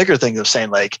to the bigger thing of saying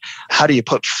like, how do you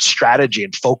put strategy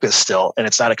and focus still? And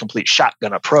it's not a complete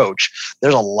shotgun approach.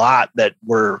 There's a lot that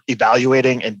we're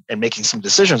evaluating and making some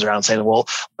decisions around saying, well,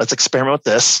 let's experiment with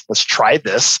this. Let's try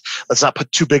this. Let's not put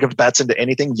too big of bets into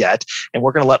anything yet. And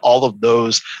we're going to let all of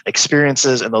those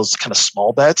experiences and those kind of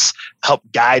small bets help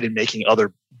guide in making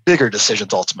other bigger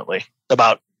decisions ultimately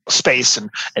about space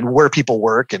and where people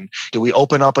work. And do we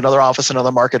open up another office in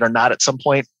another market or not at some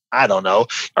point? I don't know.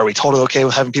 Are we totally okay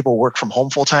with having people work from home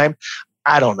full time?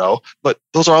 I don't know. But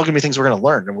those are all going to be things we're going to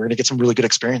learn, and we're going to get some really good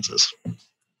experiences.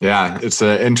 Yeah, it's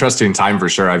an interesting time for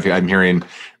sure. I'm hearing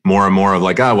more and more of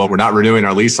like, oh, well, we're not renewing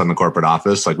our lease on the corporate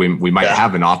office. Like we might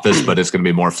have an office, but it's going to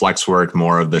be more flex work,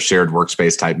 more of the shared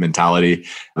workspace type mentality.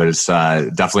 But it's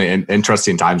definitely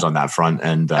interesting times on that front.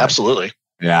 And absolutely.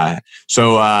 Yeah.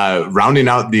 So rounding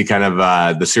out the kind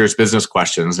of the serious business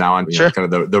questions now on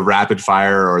kind of the rapid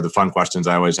fire or the fun questions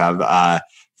I always have.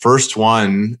 First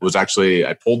one was actually,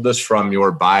 I pulled this from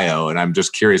your bio, and I'm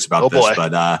just curious about this,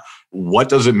 but what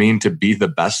does it mean to be the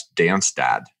best dance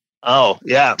dad? Oh,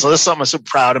 yeah. So this is something I'm super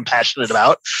proud and passionate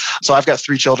about. So I've got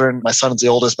 3 children. My son's the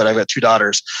oldest, but I've got 2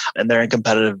 daughters, and they're in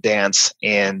competitive dance.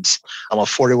 And I'm a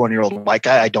 41-year-old white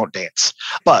guy. I don't dance.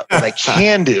 But what I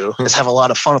can do is have a lot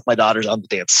of fun with my daughters on the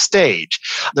dance stage.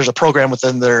 There's a program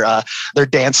within their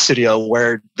dance studio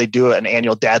where they do an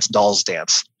annual Dads and Dolls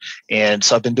dance. And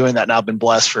so I've been doing that now. I've been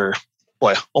blessed for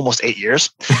almost 8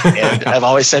 years. And I've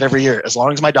always said every year, as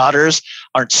long as my daughters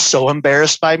aren't so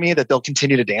embarrassed by me that they'll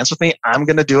continue to dance with me, I'm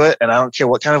going to do it. And I don't care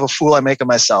what kind of a fool I make of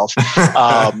myself.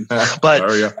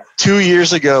 But 2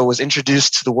 years ago was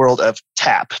introduced to the world of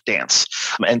tap dance.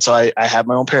 And so I have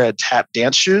my own pair of tap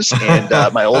dance shoes. And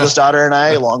my oldest daughter and I,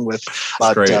 along with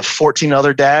about 14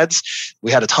 other dads,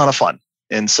 we had a ton of fun.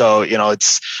 And so,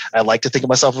 I like to think of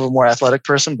myself as a more athletic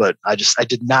person, but I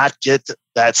did not get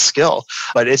that skill.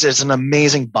 But it's an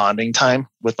amazing bonding time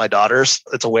with my daughters.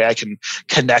 It's a way I can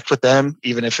connect with them,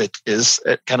 even if it is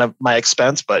at kind of my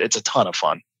expense, but it's a ton of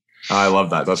fun. I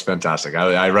love that. That's fantastic.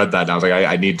 I read that and I was like,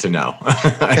 I need to know.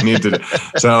 I need to know.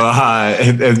 So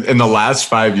in the last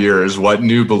 5 years, what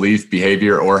new belief,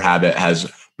 behavior, or habit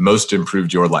has most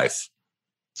improved your life?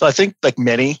 So I think like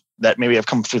many that maybe have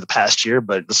come through the past year,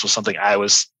 but this was something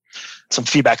some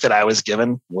feedback that I was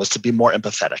given was to be more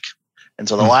empathetic. And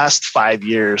so the last 5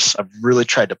 years, I've really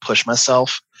tried to push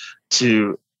myself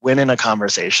to, when in a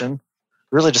conversation,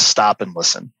 really just stop and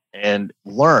listen and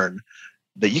learn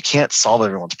that you can't solve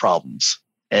everyone's problems,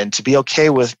 and to be okay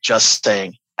with just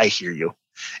saying, I hear you,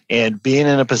 and being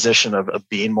in a position of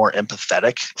being more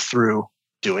empathetic through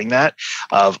doing that,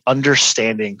 of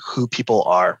understanding who people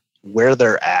are, where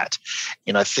they're at.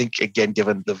 And I think, again,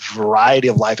 given the variety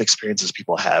of life experiences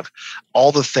people have,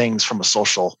 all the things from a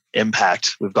social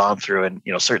impact we've gone through, and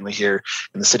certainly here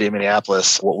in the city of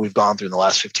Minneapolis, what we've gone through in the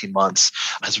last 15 months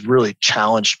has really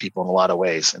challenged people in a lot of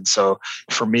ways. And so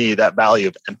for me, that value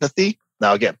of empathy,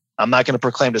 now again, I'm not going to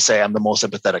proclaim to say I'm the most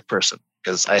empathetic person,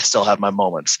 because I still have my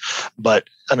moments, but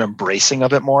an embracing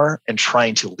of it more and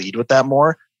trying to lead with that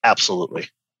more, absolutely.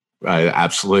 I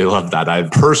absolutely love that. I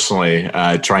personally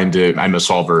I'm a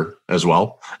solver as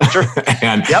well. Sure.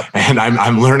 and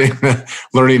I'm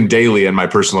learning daily in my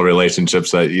personal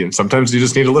relationships that sometimes you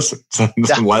just need to listen.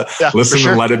 Listen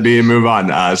and let it be and move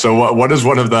on. So what is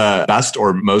one of the best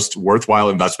or most worthwhile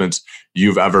investments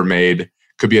you've ever made?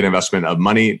 Could be an investment of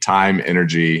money, time,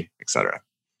 energy, etc.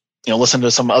 listened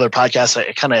to some other podcasts,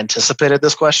 I kind of anticipated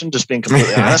this question, just being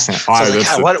completely honest. So I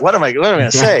was like, what am I going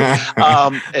to say?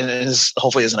 And it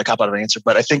hopefully isn't a cop out of an answer,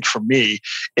 but I think for me,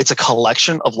 it's a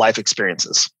collection of life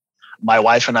experiences. My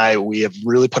wife and I, we have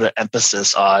really put an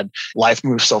emphasis on life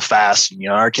moves so fast.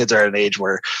 Our kids are at an age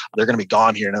where they're going to be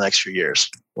gone here in the next few years.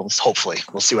 Well, hopefully,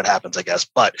 we'll see what happens, I guess.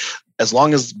 But as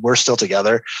long as we're still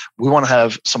together, we want to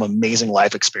have some amazing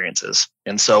life experiences.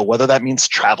 And so whether that means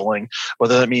traveling,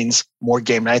 whether that means more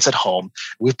game nights at home,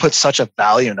 we've put such a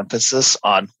value and emphasis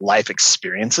on life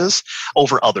experiences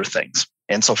over other things.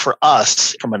 And so for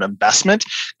us, from an investment,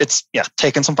 it's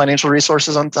taking some financial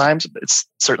resources on times. It's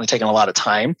certainly taken a lot of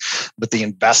time, but the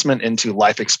investment into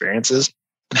life experiences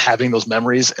and having those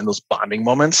memories and those bonding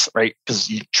moments, right? Because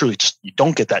you truly you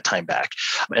don't get that time back.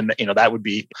 And that would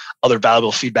be other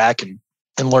valuable feedback and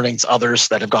learnings others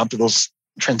that have gone through those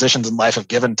transitions in life have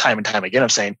given time and time again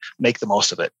of saying, make the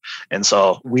most of it. And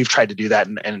so we've tried to do that.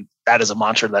 And that is a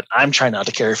mantra that I'm trying not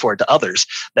to carry forward to others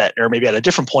that are maybe at a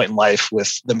different point in life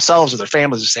with themselves or their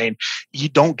families, are saying, you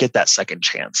don't get that second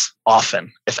chance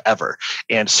often, if ever.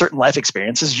 And certain life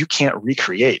experiences you can't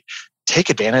recreate. Take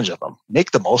advantage of them,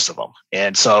 make the most of them.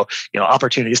 And so,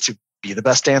 opportunities to be the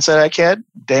best dance that I can.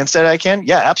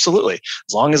 Yeah, absolutely.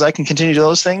 As long as I can continue to do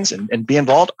those things and be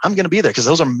involved, I'm going to be there because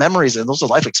those are memories and those are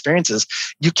life experiences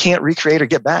you can't recreate or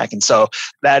get back. And so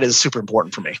that is super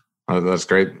important for me. Oh, that's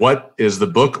great. What is the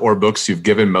book or books you've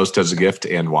given most as a gift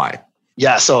and why?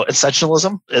 Yeah. So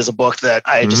Essentialism is a book that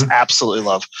I just absolutely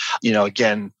love.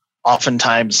 Again,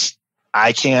 oftentimes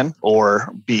I can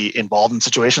or be involved in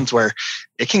situations where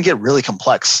it can get really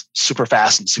complex, super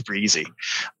fast and super easy.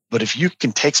 But if you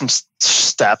can take some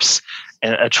steps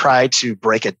and try to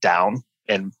break it down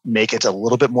and make it a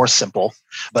little bit more simple,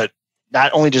 but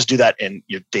not only just do that in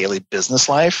your daily business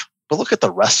life, but look at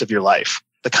the rest of your life.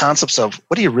 The concepts of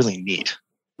what do you really need,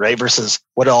 right? Versus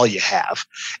what all you have.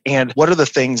 And what are the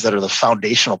things that are the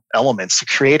foundational elements to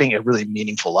creating a really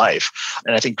meaningful life?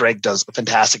 And I think Greg does a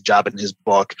fantastic job in his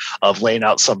book of laying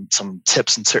out some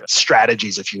tips and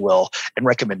strategies, if you will, and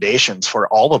recommendations for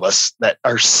all of us that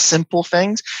are simple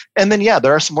things. And then,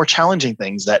 there are some more challenging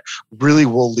things that really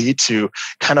will lead to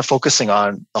kind of focusing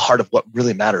on the heart of what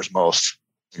really matters most.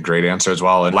 Great answer as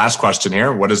well. And last question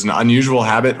here. What is an unusual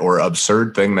habit or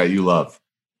absurd thing that you love?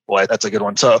 Boy, that's a good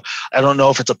one. So I don't know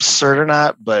if it's absurd or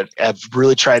not, but I've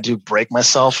really tried to break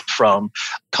myself from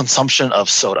consumption of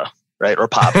soda, right? Or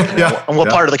pop, and what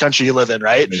part of the country you live in,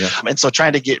 right? Yeah. And so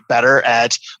trying to get better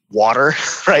at water,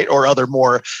 right? Or other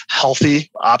more healthy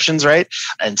options, right?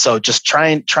 And so just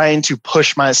trying to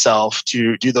push myself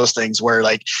to do those things where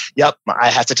I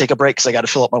have to take a break because I got to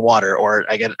fill up my water, or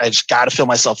I just got to fill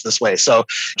myself this way. So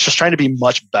just trying to be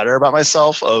much better about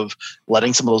myself of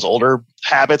letting some of those older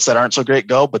habits that aren't so great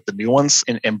go, but the new ones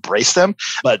and embrace them.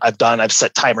 But I've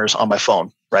set timers on my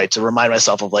phone, right? To remind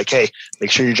myself of hey,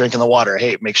 make sure you're drinking the water.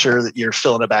 Hey, make sure that you're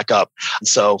filling it back up. And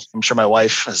so I'm sure my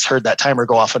wife has heard that timer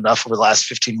go off enough over the last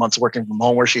 15 months working from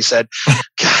home where she said,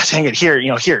 God dang it, here,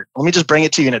 let me just bring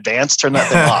it to you in advance, turn that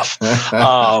thing off.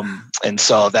 And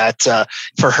so that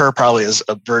for her probably is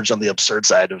a verge on the absurd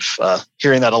side of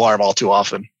hearing that alarm all too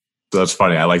often. That's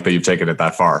funny. I like that you've taken it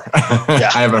that far.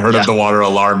 I haven't heard of the water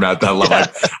alarm at that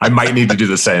level. I might need to do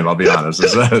the same. I'll be honest.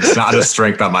 It's not a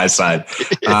strength on my side.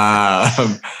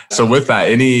 So with that,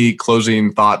 any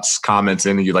closing thoughts, comments,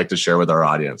 anything you'd like to share with our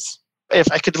audience?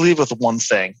 If I could leave with one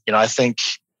thing, I think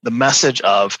the message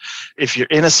of if you're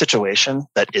in a situation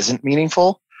that isn't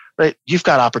meaningful, right? You've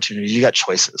got opportunities, you got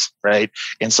choices, right?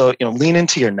 And so, lean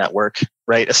into your network,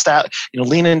 right?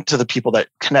 Lean into the people that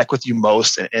connect with you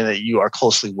most and that you are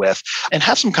closely with, and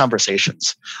have some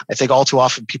conversations. I think all too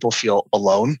often people feel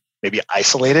alone, maybe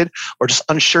isolated, or just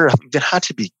unsure of even how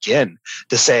to begin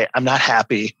to say, I'm not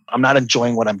happy, I'm not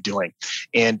enjoying what I'm doing.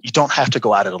 And you don't have to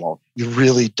go at it alone. You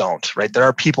really don't, right? There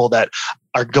are people that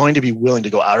are going to be willing to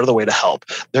go out of the way to help.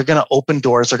 They're going to open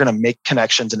doors. They're going to make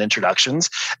connections and introductions.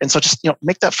 And so just,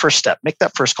 make that first step, make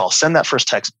that first call, send that first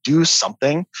text, do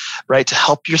something, right? To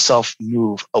help yourself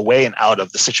move away and out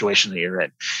of the situation that you're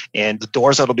in. And the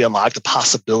doors that will be unlocked, the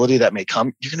possibility that may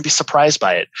come, you're going to be surprised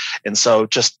by it. And so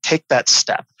just take that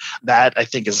step. That I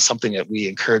think is something that we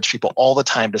encourage people all the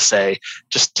time to say,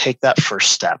 just take that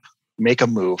first step, make a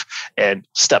move, and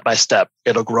step by step,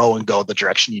 it'll grow and go the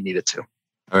direction you need it to.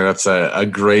 I mean, that's a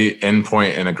great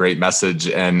endpoint and a great message.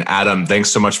 And Adam, thanks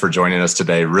so much for joining us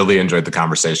today. Really enjoyed the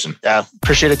conversation. Yeah,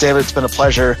 appreciate it, David. It's been a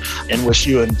pleasure, and wish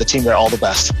you and the team there all the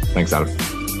best. Thanks, Adam.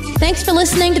 Thanks for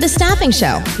listening to The Staffing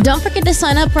Show. Don't forget to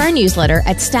sign up for our newsletter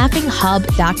at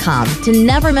staffinghub.com to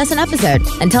never miss an episode.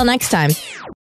 Until next time.